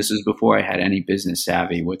book, and this was before I had any business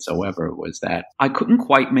savvy whatsoever, was that I couldn't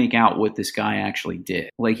quite make out what this guy actually did.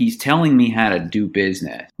 Like, he's telling me how to do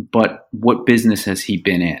business, but what business has he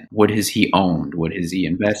been in? What has he owned? What has he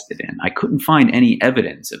invested in? I couldn't find any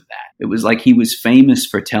evidence of that. It was like he was famous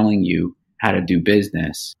for telling you how to do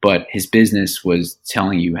business, but his business was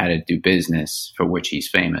telling you how to do business for which he's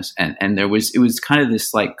famous. And it was kind of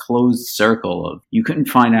this like closed circle of you couldn't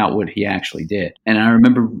find out what he actually did. And I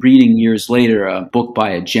remember reading years later a book by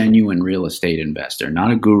a genuine real estate investor, not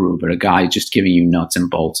a guru, but a guy just giving you nuts and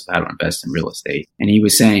bolts of how to invest in real estate. And he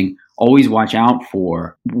was saying, always watch out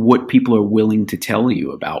for what people are willing to tell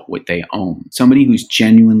you about what they own. Somebody who's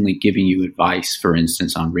genuinely giving you advice, for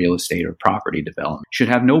instance, on real estate or property development, should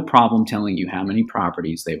have no problem telling you how many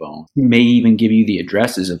properties they've owned. May even give you the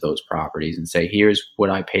addresses of those properties and say, here's what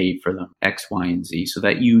I paid for them, X, Y, and Z, so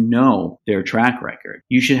that you know their track record.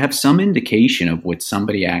 You should have some indication of what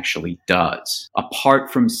somebody actually does,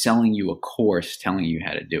 apart from selling you a course telling you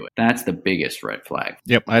how to do it. That's the biggest red flag.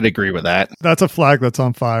 Yep, I'd agree with that. That's a flag that's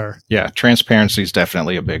on fire. Yeah, transparency is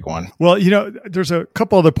definitely a big one. Well, there's a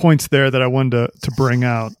couple other points there that I wanted to bring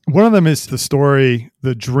out. One of them is the story,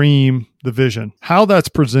 the dream, the vision. How that's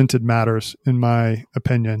presented matters, in my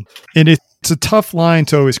opinion. And it's a tough line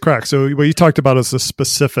to always crack. So what you talked about is the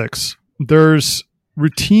specifics. There's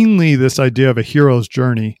routinely this idea of a hero's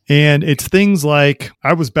journey. And it's things like,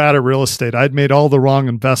 I was bad at real estate. I'd made all the wrong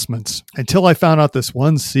investments until I found out this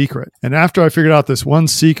one secret. And after I figured out this one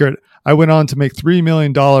secret, I went on to make $3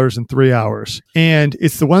 million in 3 hours. And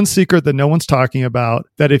it's the one secret that no one's talking about,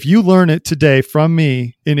 that if you learn it today from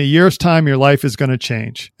me, in a year's time, your life is going to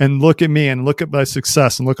change. And look at me and look at my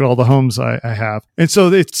success and look at all the homes I have. And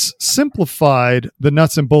so it's simplified the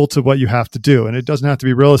nuts and bolts of what you have to do. And it doesn't have to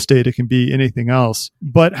be real estate. It can be anything else.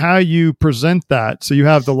 But how you present that. So you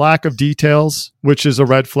have the lack of details, which is a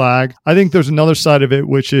red flag. I think there's another side of it,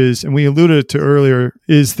 which is, and we alluded to earlier,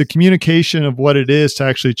 is the communication of what it is to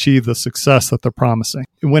actually achieve the success that they're promising.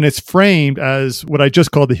 When it's framed as what I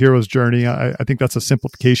just called the hero's journey, I think that's a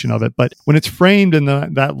simplification of it. But when it's framed in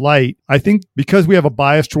that light, I think because we have a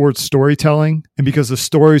bias towards storytelling and because the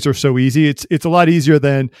stories are so easy, it's a lot easier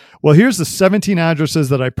than, well, here's the 17 addresses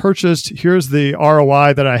that I purchased. Here's the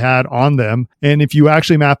ROI that I had on them. And if you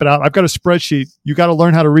actually map it out, I've got a spreadsheet. You got to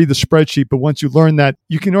learn how to read the spreadsheet. But once you learn that,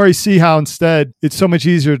 you can already see how instead it's so much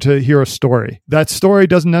easier to hear a story. That story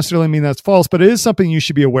doesn't necessarily mean that's false, but it is something you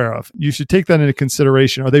should be aware of. You should take that into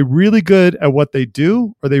consideration. Are they really good at what they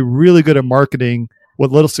do? Are they really good at marketing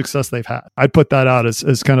what little success they've had? I'd put that out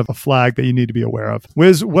as kind of a flag that you need to be aware of.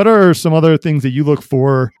 Wiz, what are some other things that you look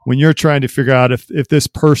for when you're trying to figure out if this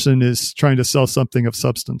person is trying to sell something of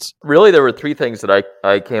substance? Really, there were three things that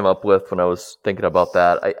I came up with when I was thinking about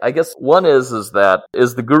that. I guess one is that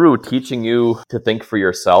is the guru teaching you to think for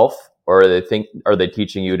yourself? Or are they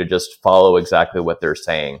teaching you to just follow exactly what they're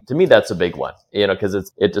saying? To me, that's a big one,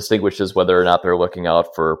 because it distinguishes whether or not they're looking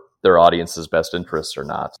out for their audience's best interests or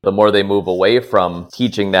not. The more they move away from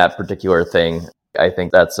teaching that particular thing, I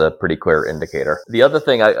think that's a pretty clear indicator. The other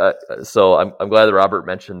thing, I'm glad that Robert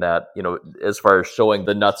mentioned that, as far as showing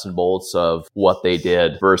the nuts and bolts of what they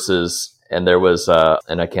did versus, and there was,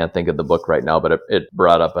 and I can't think of the book right now, but it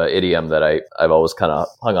brought up an idiom that I've always kind of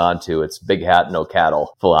hung on to. It's big hat, no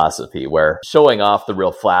cattle philosophy, where showing off the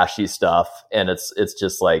real flashy stuff. And it's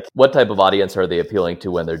just like, what type of audience are they appealing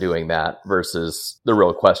to when they're doing that versus the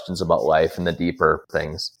real questions about life and the deeper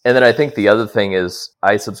things. And then I think the other thing is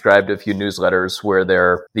I subscribe to a few newsletters where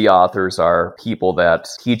the authors are people that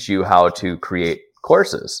teach you how to create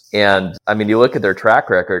courses. And I mean, you look at their track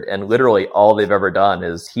record and literally all they've ever done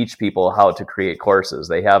is teach people how to create courses.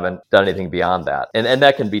 They haven't done anything beyond that. And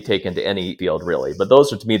that can be taken to any field really. But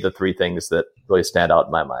those are to me the three things that really stand out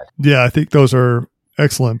in my mind. Yeah, I think those are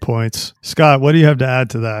excellent points. Scott, what do you have to add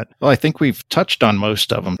to that? Well, I think we've touched on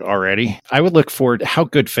most of them already. I would look forward to how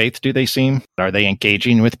good faith do they seem? Are they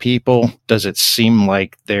engaging with people? Does it seem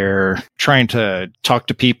like they're trying to talk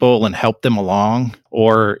to people and help them along?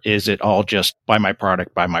 Or is it all just buy my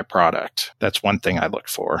product, buy my product? That's one thing I look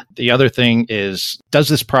for. The other thing is, does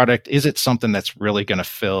this product, is it something that's really going to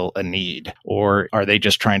fill a need? Or are they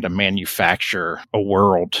just trying to manufacture a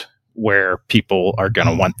world where people are going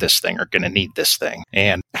to want this thing or going to need this thing?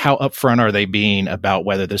 And how upfront are they being about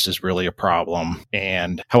whether this is really a problem?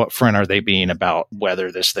 And how upfront are they being about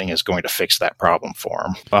whether this thing is going to fix that problem for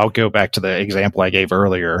them? I'll go back to the example I gave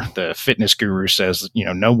earlier. The fitness guru says,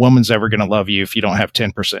 no woman's ever going to love you if you don't have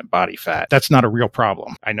 10% body fat. That's not a real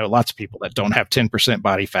problem. I know lots of people that don't have 10%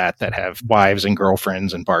 body fat that have wives and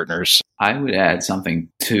girlfriends and partners. I would add something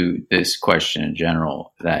to this question in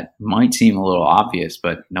general that might seem a little obvious,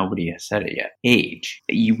 but nobody has said it yet. Age.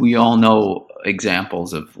 We all know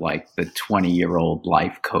examples of like the 20-year-old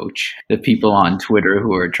life coach, the people on Twitter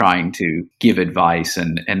who are trying to give advice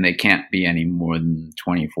and they can't be any more than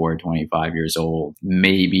 24, 25 years old.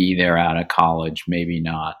 Maybe they're out of college, maybe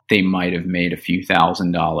not. They might have made a few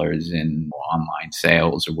 $1,000s in online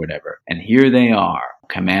sales or whatever. And here they are,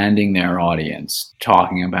 commanding their audience,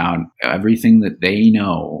 talking about everything that they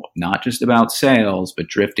know, not just about sales, but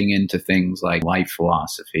drifting into things like life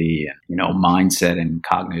philosophy and, mindset and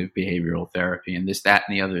cognitive behavioral therapy and this, that,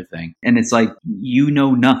 and the other thing. And it's like, you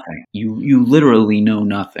know nothing. You literally know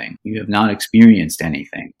nothing. You have not experienced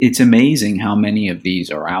anything. It's amazing how many of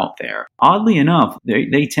these are out there. Oddly enough,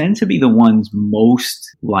 they tend to be the ones most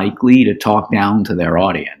likely to talk down to their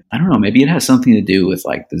audience. I don't know, maybe it has something to do with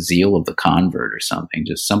like the zeal of the convert or something.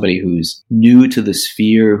 Just somebody who's new to the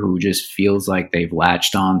sphere, who just feels like they've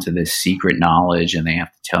latched on to this secret knowledge and they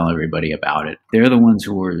have to tell everybody about it. They're the ones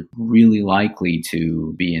who are really likely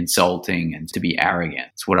to be insulting and to be arrogant.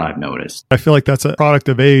 It's what I've noticed. I feel like that's a product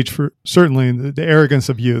of age, for certainly the arrogance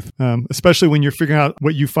of youth, especially when you're figuring out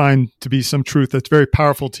what you find to be some truth that's very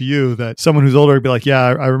powerful to you, that someone who's older would be like, yeah,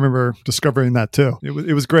 I remember discovering that too.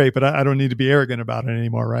 It was great, but I don't need to be arrogant about it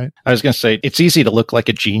anymore, right? I was going to say, it's easy to look like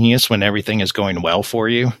a genius when everything is going well for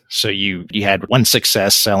you. So you had one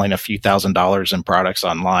success selling a few $1,000s in products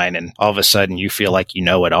online, and all of a sudden you feel like you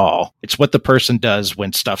know it all. It's what the person does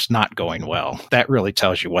when stuff's not going well. That really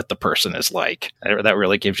tells you what the person is like. That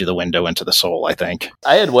really gives you the window into the soul, I think.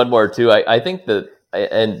 I had one more too. I think that,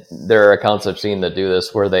 and there are accounts I've seen that do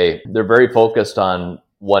this where they're very focused on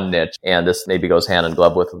one niche, and this maybe goes hand in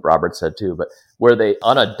glove with what Robert said too, but where they,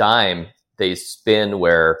 on a dime, they spin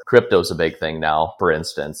where crypto's a big thing now, for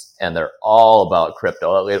instance, and they're all about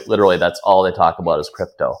crypto. Literally, that's all they talk about is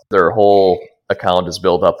crypto. Their whole account is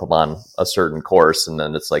built up on a certain course, and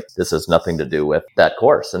then it's like, this has nothing to do with that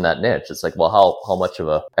course and that niche. It's like, well, how much of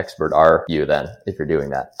an expert are you then if you're doing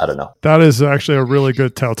that? I don't know. That is actually a really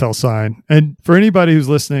good telltale sign. And for anybody who's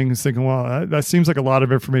listening and thinking, well, that seems like a lot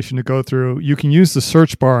of information to go through, you can use the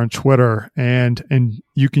search bar on Twitter and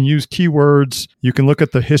you can use keywords. You can look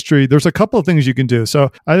at the history. There's a couple of things you can do.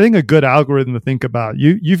 So I think a good algorithm to think about,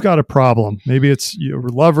 you've got a problem. Maybe it's your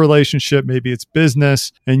love relationship, maybe it's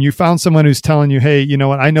business, and you found someone who's telling you, hey, you know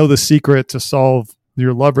what, I know the secret to solve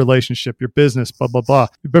your love relationship, your business, blah, blah, blah.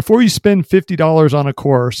 Before you spend $50 on a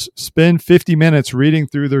course, spend 50 minutes reading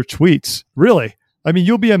through their tweets. Really. I mean,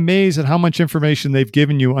 you'll be amazed at how much information they've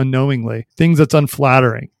given you unknowingly, things that's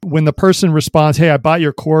unflattering. When the person responds, hey, I bought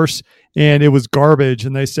your course and it was garbage,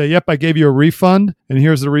 and they say, yep, I gave you a refund, and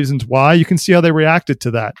here's the reasons why, you can see how they reacted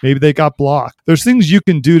to that. Maybe they got blocked. There's things you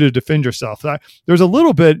can do to defend yourself. There's a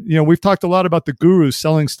little bit, we've talked a lot about the gurus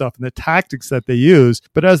selling stuff and the tactics that they use,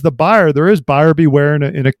 but as the buyer, there is buyer beware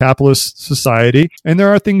in a capitalist society, and there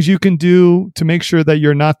are things you can do to make sure that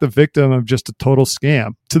you're not the victim of just a total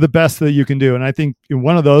scam, to the best that you can do. And I think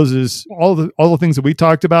one of those is all the things that we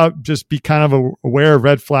talked about. Just be kind of aware of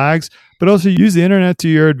red flags, but also use the internet to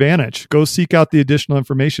your advantage. Go seek out the additional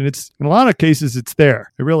information. It's in a lot of cases, it's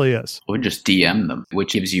there. It really is. Or just DM them,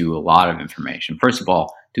 which gives you a lot of information. First of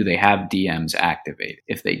all, do they have DMs activated?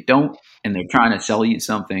 If they don't, and they're trying to sell you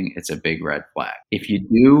something, it's a big red flag. If you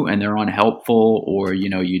do, and they're unhelpful, or,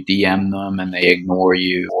 you DM them and they ignore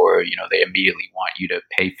you, or, they immediately want you to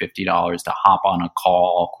pay $50 to hop on a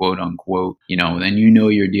call, quote unquote, then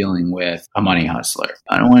you're dealing with a money hustler.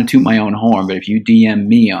 I don't want to toot my own horn, but if you DM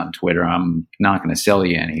me on Twitter, I'm not going to sell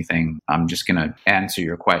you anything. I'm just going to answer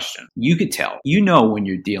your question. You could tell, when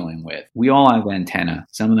you're dealing with, we all have antenna.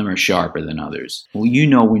 Some of them are sharper than others.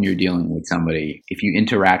 Well, when you're dealing with somebody, if you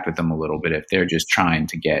interact with them a little bit, if they're just trying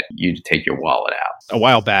to get you to take your wallet out. A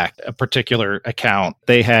while back, a particular account,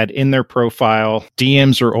 they had in their profile,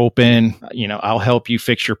 DMs are open, I'll help you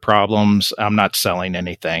fix your problems. I'm not selling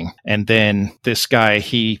anything. And then this guy,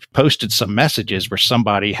 he posted some messages where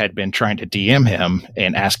somebody had been trying to DM him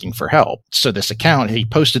and asking for help. So this account, he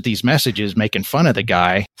posted these messages making fun of the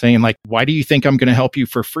guy, saying like, why do you think I'm going to help you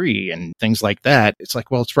for free? And things like that. It's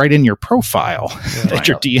like, well, it's right in your profile that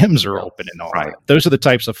your DMs are open and all that. Those are the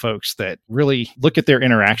types of folks that really look at their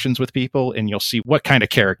interactions with people, and you'll see what kind of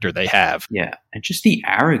character they have. Yeah. And just the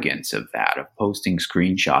arrogance of that, of posting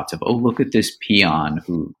screenshots of, oh, look at this peon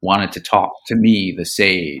who wanted to talk to me, the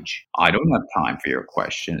sage. I don't have time for your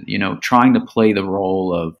question. Trying to play the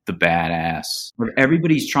role of the badass.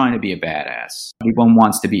 Everybody's trying to be a badass. Everyone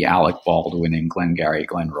wants to be Alec Baldwin and Glengarry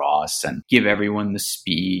Glen Ross and give everyone the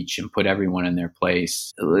speech and put everyone in their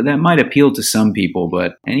place. That might appeal to some people,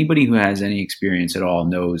 but anybody who has any experience at all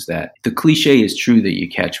knows that the cliche is true that you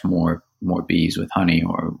catch more bees with honey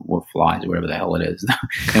or flies or whatever the hell it is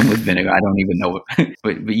than with vinegar. I don't even know,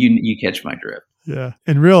 but you catch my drift. Yeah.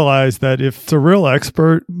 And realize that if it's a real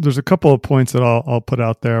expert, there's a couple of points that I'll put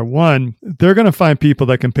out there. One, they're going to find people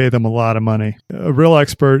that can pay them a lot of money. A real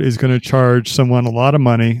expert is going to charge someone a lot of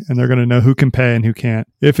money, and they're going to know who can pay and who can't.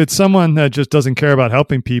 If it's someone that just doesn't care about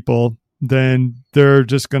helping people, then they're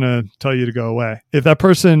just going to tell you to go away. If that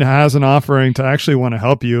person has an offering to actually want to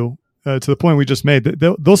help you, to the point we just made,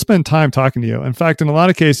 they'll spend time talking to you. In fact, in a lot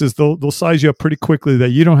of cases, they'll size you up pretty quickly that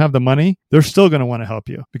you don't have the money. They're still going to want to help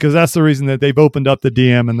you because that's the reason that they've opened up the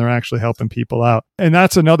DM and they're actually helping people out. And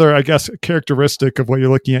that's another, I guess, characteristic of what you're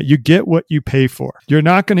looking at. You get what you pay for. You're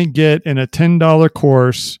not going to get in a $10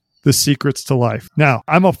 course the secrets to life. Now,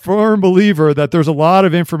 I'm a firm believer that there's a lot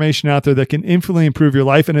of information out there that can infinitely improve your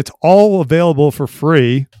life, and it's all available for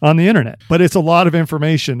free on the internet. But it's a lot of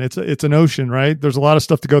information. It's an ocean, right? There's a lot of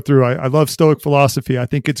stuff to go through. I love Stoic philosophy. I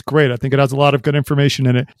think it's great. I think it has a lot of good information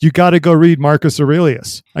in it. You got to go read Marcus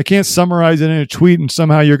Aurelius. I can't summarize it in a tweet and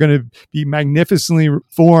somehow you're going to be magnificently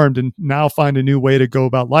formed and now find a new way to go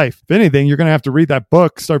about life. If anything, you're going to have to read that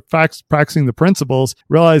book, start practicing the principles,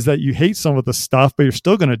 realize that you hate some of the stuff, but you're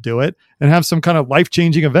still going to do it and have some kind of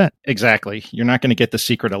life-changing event. Exactly. You're not going to get the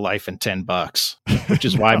secret of life in $10, which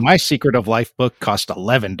is why my secret of life book cost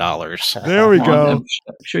 $11. There we go. I'm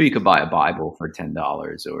sure you could buy a Bible for $10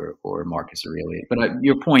 or Marcus Aurelius. But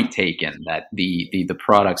your point taken that the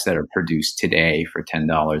products that are produced today for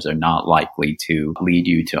 $10 are not likely to lead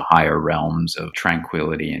you to higher realms of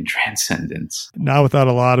tranquility and transcendence. Not without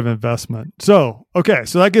a lot of investment. So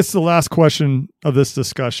that gets to the last question of this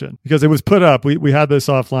discussion because it was put up. We had this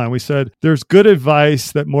offline. We said there's good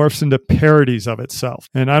advice that morphs into parodies of itself.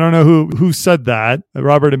 And I don't know who said that.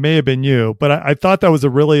 Robert, it may have been you, but I thought that was a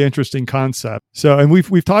really interesting concept. So, and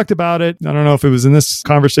we've talked about it. I don't know if it was in this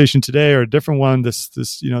conversation today or a different one, this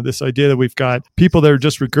idea that we've got people that are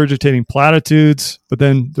just regurgitating platitudes, but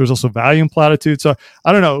then there's also value in platitudes. So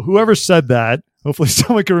I don't know, whoever said that, hopefully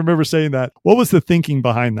someone can remember saying that. What was the thinking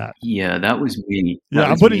behind that? Yeah, that was me.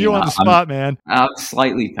 I'm putting you on the spot, man. I'm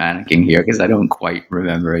slightly panicking here because I don't quite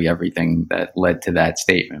remember everything that led to that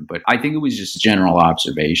statement. But I think it was just a general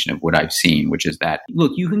observation of what I've seen, which is that,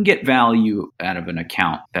 look, you can get value out of an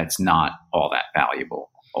account that's not all that valuable.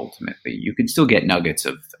 Ultimately, you can still get nuggets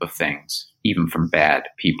of things, even from bad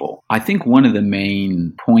people. I think one of the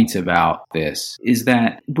main points about this is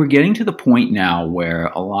that we're getting to the point now where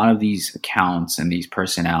a lot of these accounts and these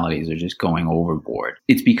personalities are just going overboard.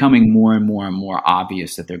 It's becoming more and more and more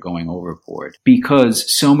obvious that they're going overboard because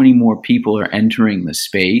so many more people are entering the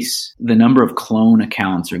space. The number of clone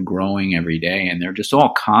accounts are growing every day, and they're just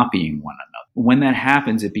all copying one another. when that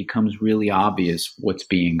happens, it becomes really obvious what's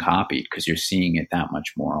being copied because you're seeing it that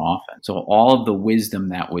much more often. So all of the wisdom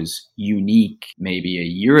that was unique maybe a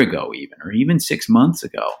year ago even, or even 6 months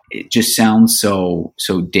ago, it just sounds so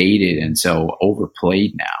dated and so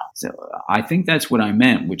overplayed now. So I think that's what I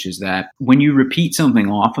meant, which is that when you repeat something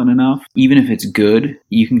often enough, even if it's good,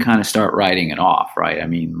 you can kind of start writing it off, right? I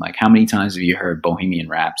mean, like, how many times have you heard Bohemian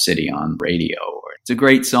Rhapsody on radio? Or it's a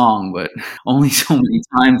great song, but only so many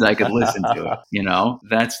times I could listen to it. You know,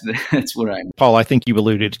 that's what I mean. Paul, I think you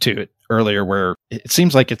alluded to it earlier, where it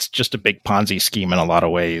seems like it's just a big Ponzi scheme in a lot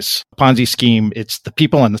of ways. Ponzi scheme, it's the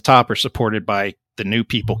people on the top are supported by the new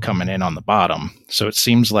people coming in on the bottom. So it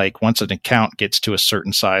seems like once an account gets to a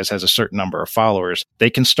certain size, has a certain number of followers, they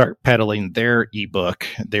can start peddling their ebook,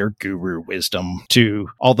 their guru wisdom to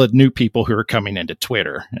all the new people who are coming into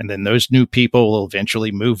Twitter. And then those new people will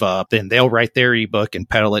eventually move up. Then they'll write their ebook and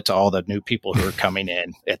peddle it to all the new people who are coming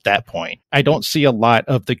in at that point. I don't see a lot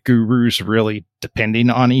of the gurus really depending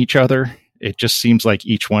on each other. It just seems like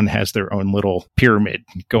each one has their own little pyramid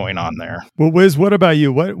going on there. Well, Wiz, what about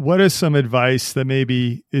you? What is some advice that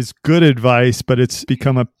maybe is good advice, but it's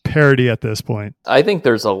become a parody at this point? I think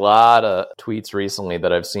there's a lot of tweets recently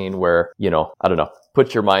that I've seen where, I don't know,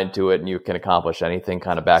 put your mind to it and you can accomplish anything,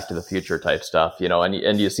 kind of Back to the Future type stuff,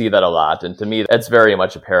 and you see that a lot. And to me, that's very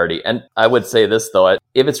much a parody. And I would say this, though,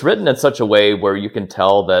 if it's written in such a way where you can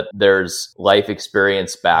tell that there's life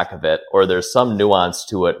experience back of it, or there's some nuance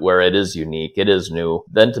to it where it is unique, it is new,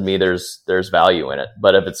 then to me, there's value in it.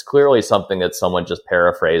 But if it's clearly something that someone just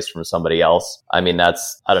paraphrased from somebody else, I mean, I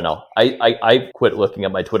don't know. I quit looking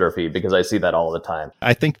at my Twitter feed because I see that all the time.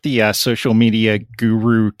 I think the social media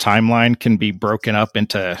guru timeline can be broken up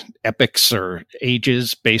into epochs or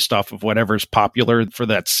ages based off of whatever's popular for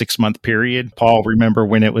that 6-month period. Paul, remember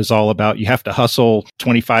when it was all about you have to hustle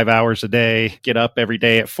 25 hours a day, get up every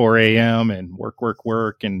day at 4 a.m. and work,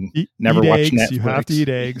 and never watch eggs. Netflix. You have to eat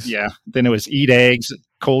eggs. Yeah. Then it was eat eggs,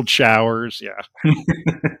 cold showers. Yeah.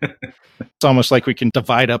 It's almost like we can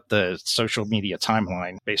divide up the social media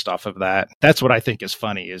timeline based off of that. That's what I think is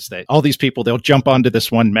funny, is that all these people, they'll jump onto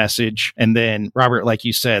this one message. And then, Robert, like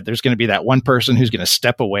you said, there's going to be that one person who's going to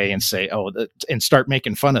step away and say, and start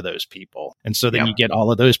making fun of those people. And so then you get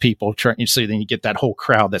all of those people so then you get that whole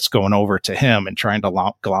crowd that's going over to him and trying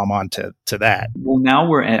to glom on to that. Well, now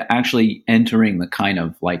we're actually entering the kind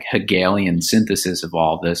of like Hegelian synthesis of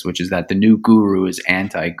all this, which is that the new guru is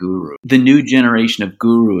anti-guru. The new generation of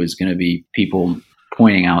guru is going to be people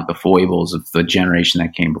pointing out the foibles of the generation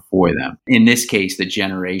that came before them. In this case, the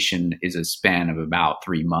generation is a span of about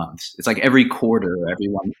 3 months. It's like every quarter,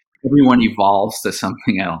 everyone evolves to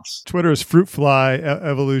something else. Twitter is fruit fly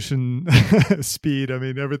evolution speed. I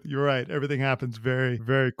mean, you're right. Everything happens very,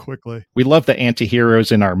 very quickly. We love the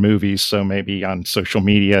anti-heroes in our movies. So maybe on social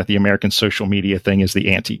media, the American social media thing is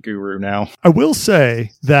the anti-guru now. I will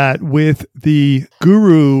say that with the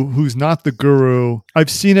guru who's not the guru,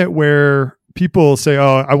 I've seen it where people will say,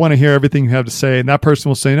 "Oh, I want to hear everything you have to say." And that person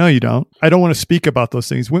will say, "No, you don't. I don't want to speak about those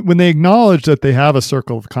things." When they acknowledge that they have a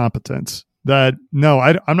circle of competence, that no,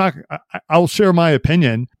 I'm not, I'll share my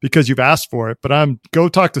opinion because you've asked for it, but go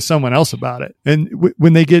talk to someone else about it. And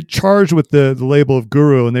when they get charged with the label of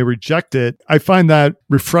guru and they reject it, I find that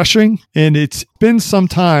refreshing. And it's been some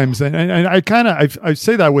times, and I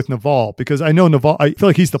say that with Naval because I know Naval, I feel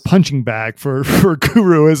like he's the punching bag for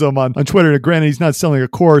guruism on Twitter. And granted, he's not selling a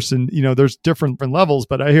course and, there's different levels,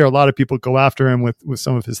 but I hear a lot of people go after him with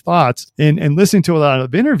some of his thoughts and listening to a lot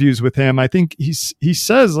of interviews with him. I think he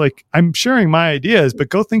says, like, I'm sharing my ideas, but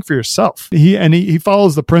go think for yourself. He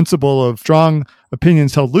follows the principle of strong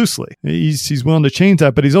opinions held loosely. He's willing to change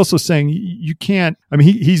that, but he's also saying you can't. I mean,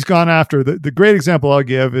 he's gone after the great example I'll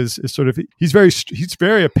give is sort of he's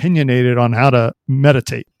very opinionated on how to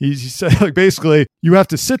meditate. He said, like, basically you have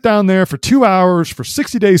to sit down there for 2 hours for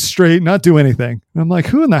 60 days straight, not do anything. And I'm like,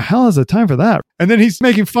 who in the hell has the time for that? And then he's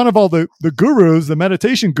making fun of all the gurus, the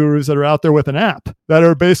meditation gurus that are out there with an app that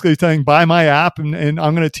are basically saying, buy my app and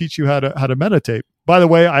I'm going to teach you how to meditate. By the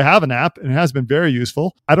way, I have an app and it has been very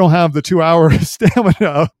useful. I don't have the 2-hour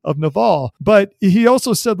stamina of Naval, but he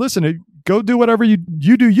also said, listen, go do whatever you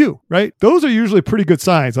do you, right? Those are usually pretty good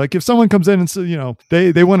signs. Like if someone comes in and says,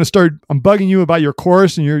 they want to start, I'm bugging you about your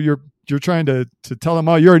course and you're trying to tell them,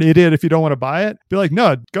 oh, you're an idiot if you don't want to buy it. Be like,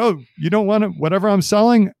 no, go. You don't want it. Whatever I'm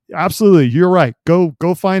selling, Absolutely. You're right. Go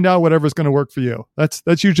find out whatever's going to work for you.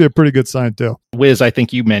 That's usually a pretty good sign too. Wiz, I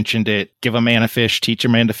think you mentioned it. Give a man a fish, teach a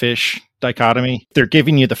man to fish dichotomy. If they're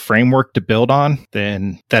giving you the framework to build on,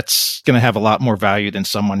 then that's going to have a lot more value than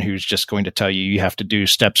someone who's just going to tell you have to do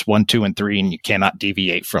steps 1, 2, and 3, and you cannot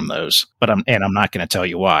deviate from those. I'm not going to tell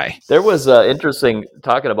you why. There was interesting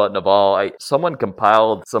talking about Naval. Someone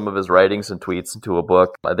compiled some of his writings and tweets into a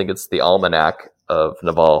book. I think it's the Almanac of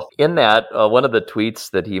Naval. In that, one of the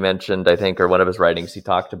tweets that he mentioned, I think, or one of his writings, he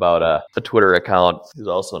talked about a Twitter account. He's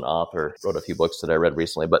also an author, wrote a few books that I read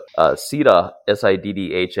recently, but SIDDHA,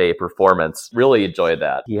 SIDDHA Performance, really enjoyed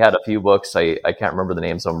that. He had a few books. I can't remember the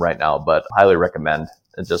names of them right now, but highly recommend.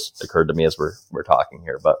 It just occurred to me as we're talking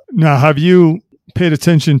here. But now, have you paid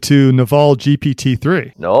attention to Naval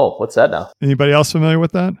GPT-3? No, what's that now? Anybody else familiar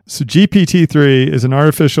with that? So GPT-3 is an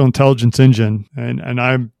artificial intelligence engine, and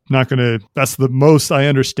I'm not going to, that's the most I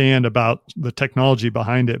understand about the technology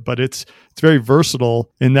behind it, but it's very versatile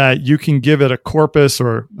in that you can give it a corpus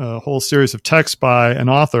or a whole series of text by an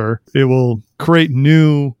author. It will create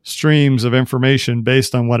new streams of information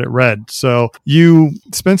based on what it read. So you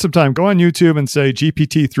spend some time, go on YouTube and say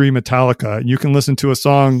GPT-3 Metallica. You can listen to a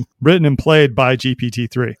song written and played by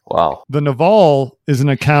GPT-3. Wow. The Naval is an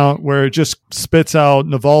account where it just spits out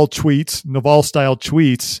Naval tweets, Naval-style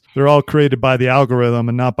tweets. They're all created by the algorithm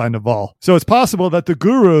and not by Naval. So it's possible that the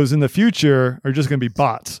gurus in the future are just going to be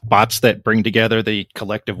bots. Bots that bring together the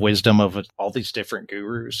collective wisdom of all these different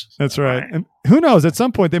gurus. That's right. And who knows? At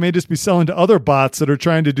some point, they may just be selling to other bots that are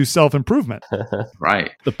trying to do self-improvement.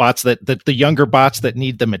 Right. The bots the younger bots that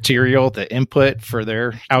need the material, the input for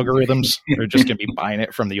their algorithms, are just going to be buying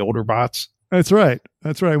it from the older bots. That's right.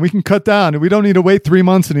 That's right. We can cut down. We don't need to wait 3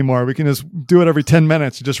 months anymore. We can just do it every 10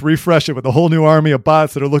 minutes and just refresh it with a whole new army of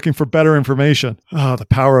bots that are looking for better information. Oh, the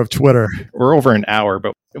power of Twitter. We're over an hour,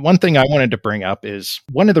 but one thing I wanted to bring up is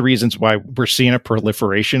one of the reasons why we're seeing a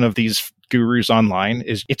proliferation of these gurus online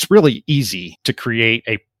is it's really easy to create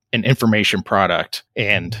an information product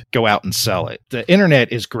and go out and sell it. The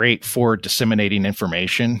internet is great for disseminating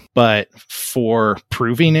information, but for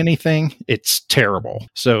proving anything, it's terrible.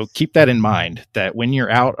 So keep that in mind, that when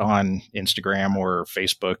you're out on Instagram or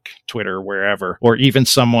Facebook, Twitter, wherever, or even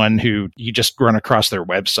someone who you just run across their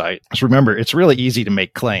website, just remember, it's really easy to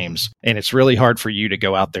make claims, and it's really hard for you to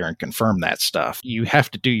go out there and confirm that stuff. You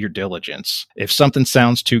have to do your diligence. If something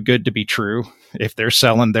sounds too good to be true, if they're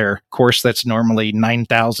selling their course that's normally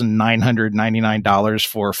 $9,999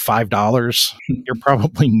 for $5, you're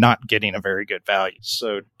probably not getting a very good value.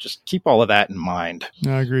 So just keep all of that in mind.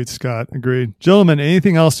 I agreed, Scott. Agreed. Gentlemen,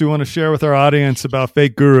 anything else you want to share with our audience about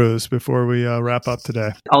fake gurus before we wrap up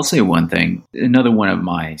today? I'll say one thing. Another one of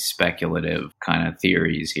my speculative kind of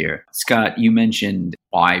theories here. Scott, you mentioned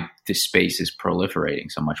why this space is proliferating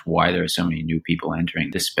so much, why there are so many new people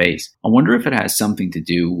entering this space. I wonder if it has something to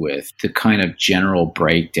do with the kind of general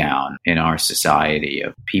breakdown in our society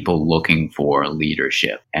of people looking for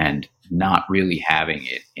leadership and not really having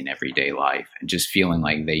it in everyday life and just feeling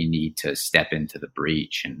like they need to step into the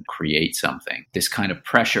breach and create something. This kind of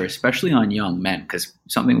pressure, especially on young men, because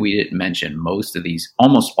something we didn't mention,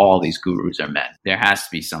 almost all these gurus are men. There has to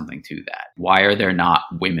be something to that. Why are there not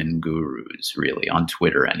women gurus really on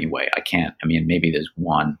Twitter anyway? Maybe there's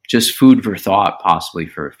one. Just food for thought, possibly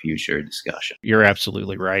for a future discussion. You're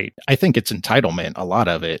absolutely right. I think it's entitlement. A lot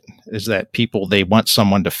of it is that people, they want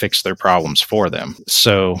someone to fix their problems for them.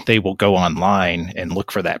 So they will go online and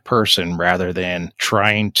look for that person rather than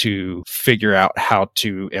trying to figure out how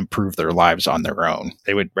to improve their lives on their own.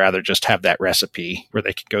 They would rather just have that recipe where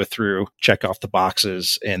they could go through, check off the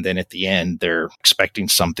boxes, and then at the end, they're expecting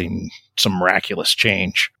some miraculous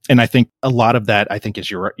change. And I think a lot of that,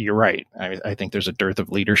 is you're right. I think there's a dearth of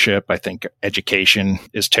leadership. I think education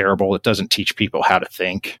is terrible. It doesn't teach people how to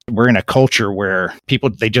think. We're in a culture where people,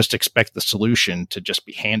 they just expect the solution to just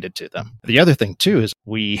be handed to them. The other thing too is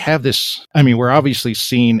we have this, we're obviously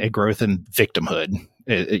seeing a growth in victimhood.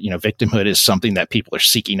 Victimhood is something that people are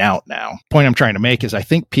seeking out now. The point I'm trying to make is I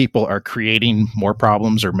think people are creating more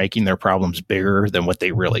problems or making their problems bigger than what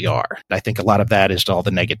they really are. I think a lot of that is all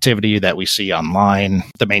the negativity that we see online,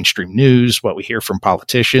 the mainstream news, what we hear from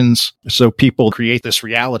politicians. So people create this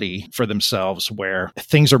reality for themselves where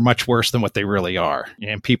things are much worse than what they really are.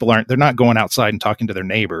 And they're not going outside and talking to their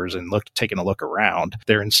neighbors and taking a look around.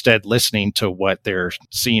 They're instead listening to what they're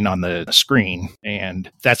seeing on the screen.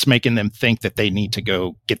 And that's making them think that they need to go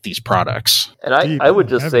go get these products. And I would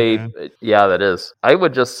just say, yeah, that is. I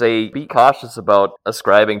would just say be cautious about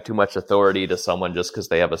ascribing too much authority to someone just because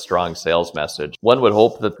they have a strong sales message. One would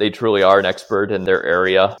hope that they truly are an expert in their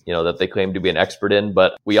area, that they claim to be an expert in,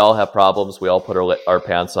 but we all have problems. We all put our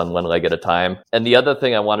pants on one leg at a time. And the other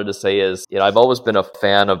thing I wanted to say is, I've always been a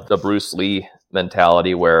fan of the Bruce Lee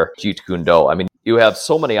mentality where Jeet Kune Do. I mean, you have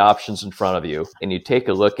so many options in front of you, and you take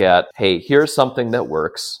a look at, hey, here's something that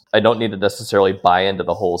works. I don't need to necessarily buy into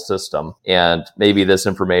the whole system, and maybe this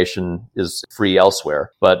information is free elsewhere,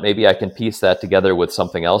 but maybe I can piece that together with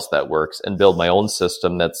something else that works and build my own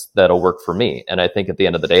system that'll work for me. And I think at the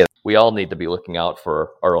end of the day, we all need to be looking out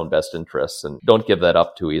for our own best interests and don't give that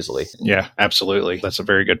up too easily. Yeah, absolutely. That's a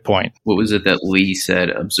very good point. What was it that Lee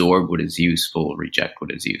said? Absorb what is useful, reject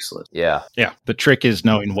what is useless. Yeah. Yeah. The trick is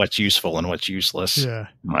knowing what's useful and what's useless. Yeah.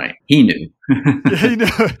 Right. He knew.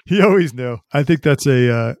 He always knew. I think that's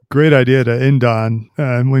a great idea to end on.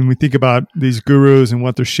 When we think about these gurus and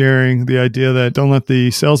what they're sharing, the idea that don't let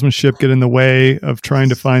the salesmanship get in the way of trying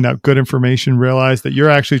to find out good information, realize that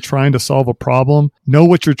you're actually trying to solve a problem, know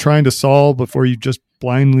what you're trying to solve before you just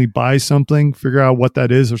blindly buy something, figure out what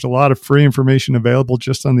that is. There's a lot of free information available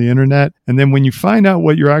just on the internet. And then when you find out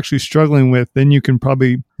what you're actually struggling with, then you can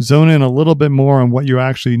probably zone in a little bit more on what you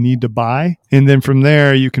actually need to buy. And then from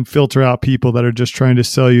there, you can filter out people that are just trying to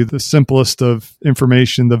sell you the simplest of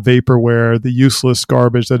information, the vaporware, the useless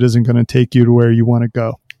garbage that isn't going to take you to where you want to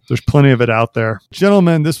go. There's plenty of it out there.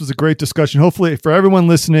 Gentlemen, this was a great discussion. Hopefully, for everyone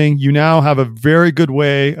listening, you now have a very good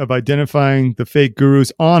way of identifying the fake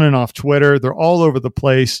gurus on and off Twitter. They're all over the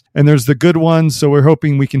place, and there's the good ones, so we're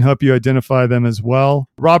hoping we can help you identify them as well.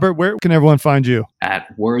 Robert, where can everyone find you? At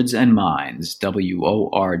Words and Minds,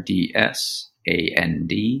 WORDSANDMINDS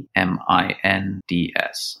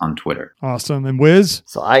on Twitter. Awesome. And Wiz?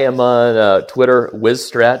 So I am on Twitter,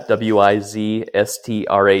 WizStrat,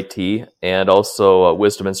 WIZSTRAT, and also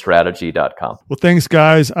wisdomandstrategy.com. Well, thanks,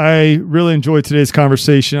 guys. I really enjoyed today's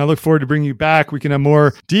conversation. I look forward to bringing you back. We can have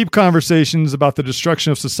more deep conversations about the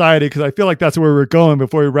destruction of society, because I feel like that's where we're going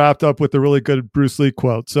before we wrapped up with a really good Bruce Lee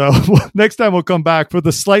quote. So next time we'll come back for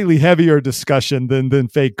the slightly heavier discussion than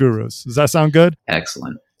fake gurus. Does that sound good?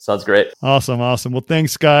 Excellent. Sounds great. Awesome. Well,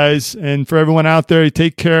 thanks, guys. And for everyone out there,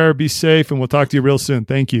 take care, be safe, and we'll talk to you real soon.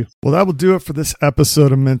 Thank you. Well, that will do it for this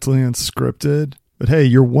episode of Mentally Unscripted. But hey,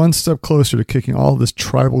 you're one step closer to kicking all this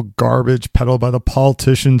tribal garbage peddled by the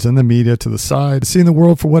politicians and the media to the side, seeing the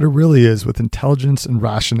world for what it really is with intelligence and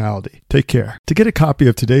rationality. Take care. To get a copy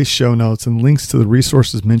of today's show notes and links to the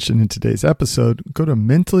resources mentioned in today's episode, go to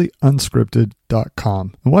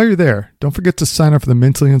mentallyunscripted.com. And while you're there, don't forget to sign up for the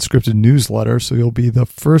Mentally Unscripted newsletter so you'll be the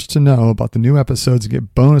first to know about the new episodes and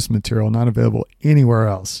get bonus material not available anywhere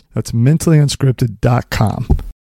else. That's mentallyunscripted.com.